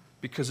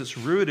because it's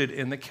rooted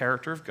in the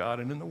character of God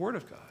and in the Word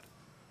of God.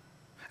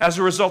 As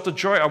a result of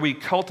joy, are we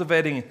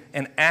cultivating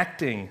and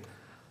acting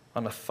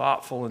on a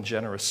thoughtful and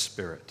generous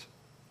spirit?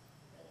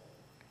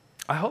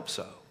 I hope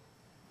so.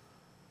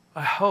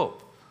 I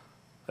hope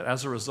that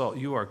as a result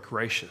you are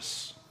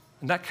gracious.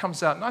 And that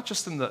comes out not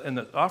just in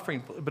the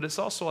offering, but it's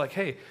also like,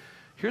 hey,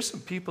 here's some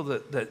people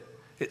that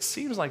it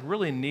seems like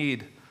really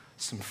need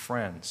some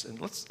friends.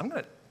 And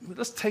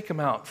let's take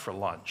them out for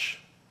lunch.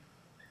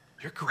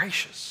 You're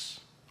gracious.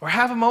 Or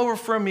have them over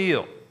for a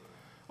meal.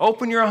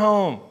 Open your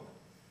home.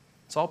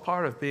 It's all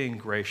part of being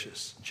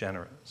gracious,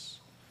 generous.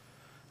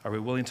 Are we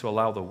willing to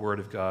allow the Word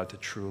of God to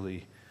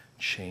truly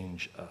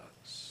change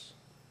us?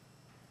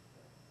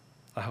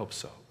 I hope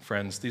so.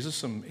 Friends, these are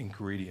some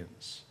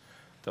ingredients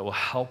that will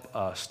help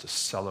us to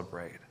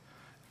celebrate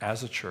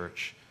as a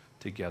church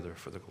together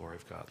for the glory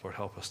of God. Lord,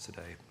 help us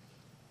today.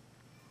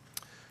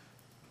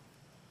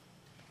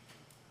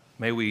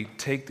 May we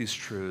take these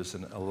truths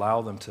and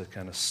allow them to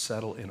kind of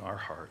settle in our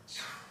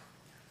hearts.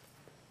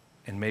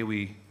 And may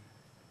we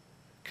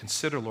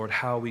consider, Lord,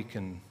 how we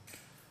can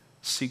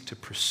seek to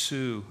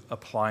pursue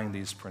applying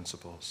these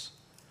principles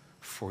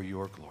for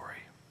your glory.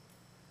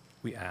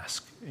 We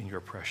ask in your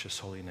precious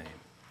holy name.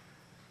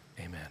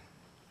 Amen.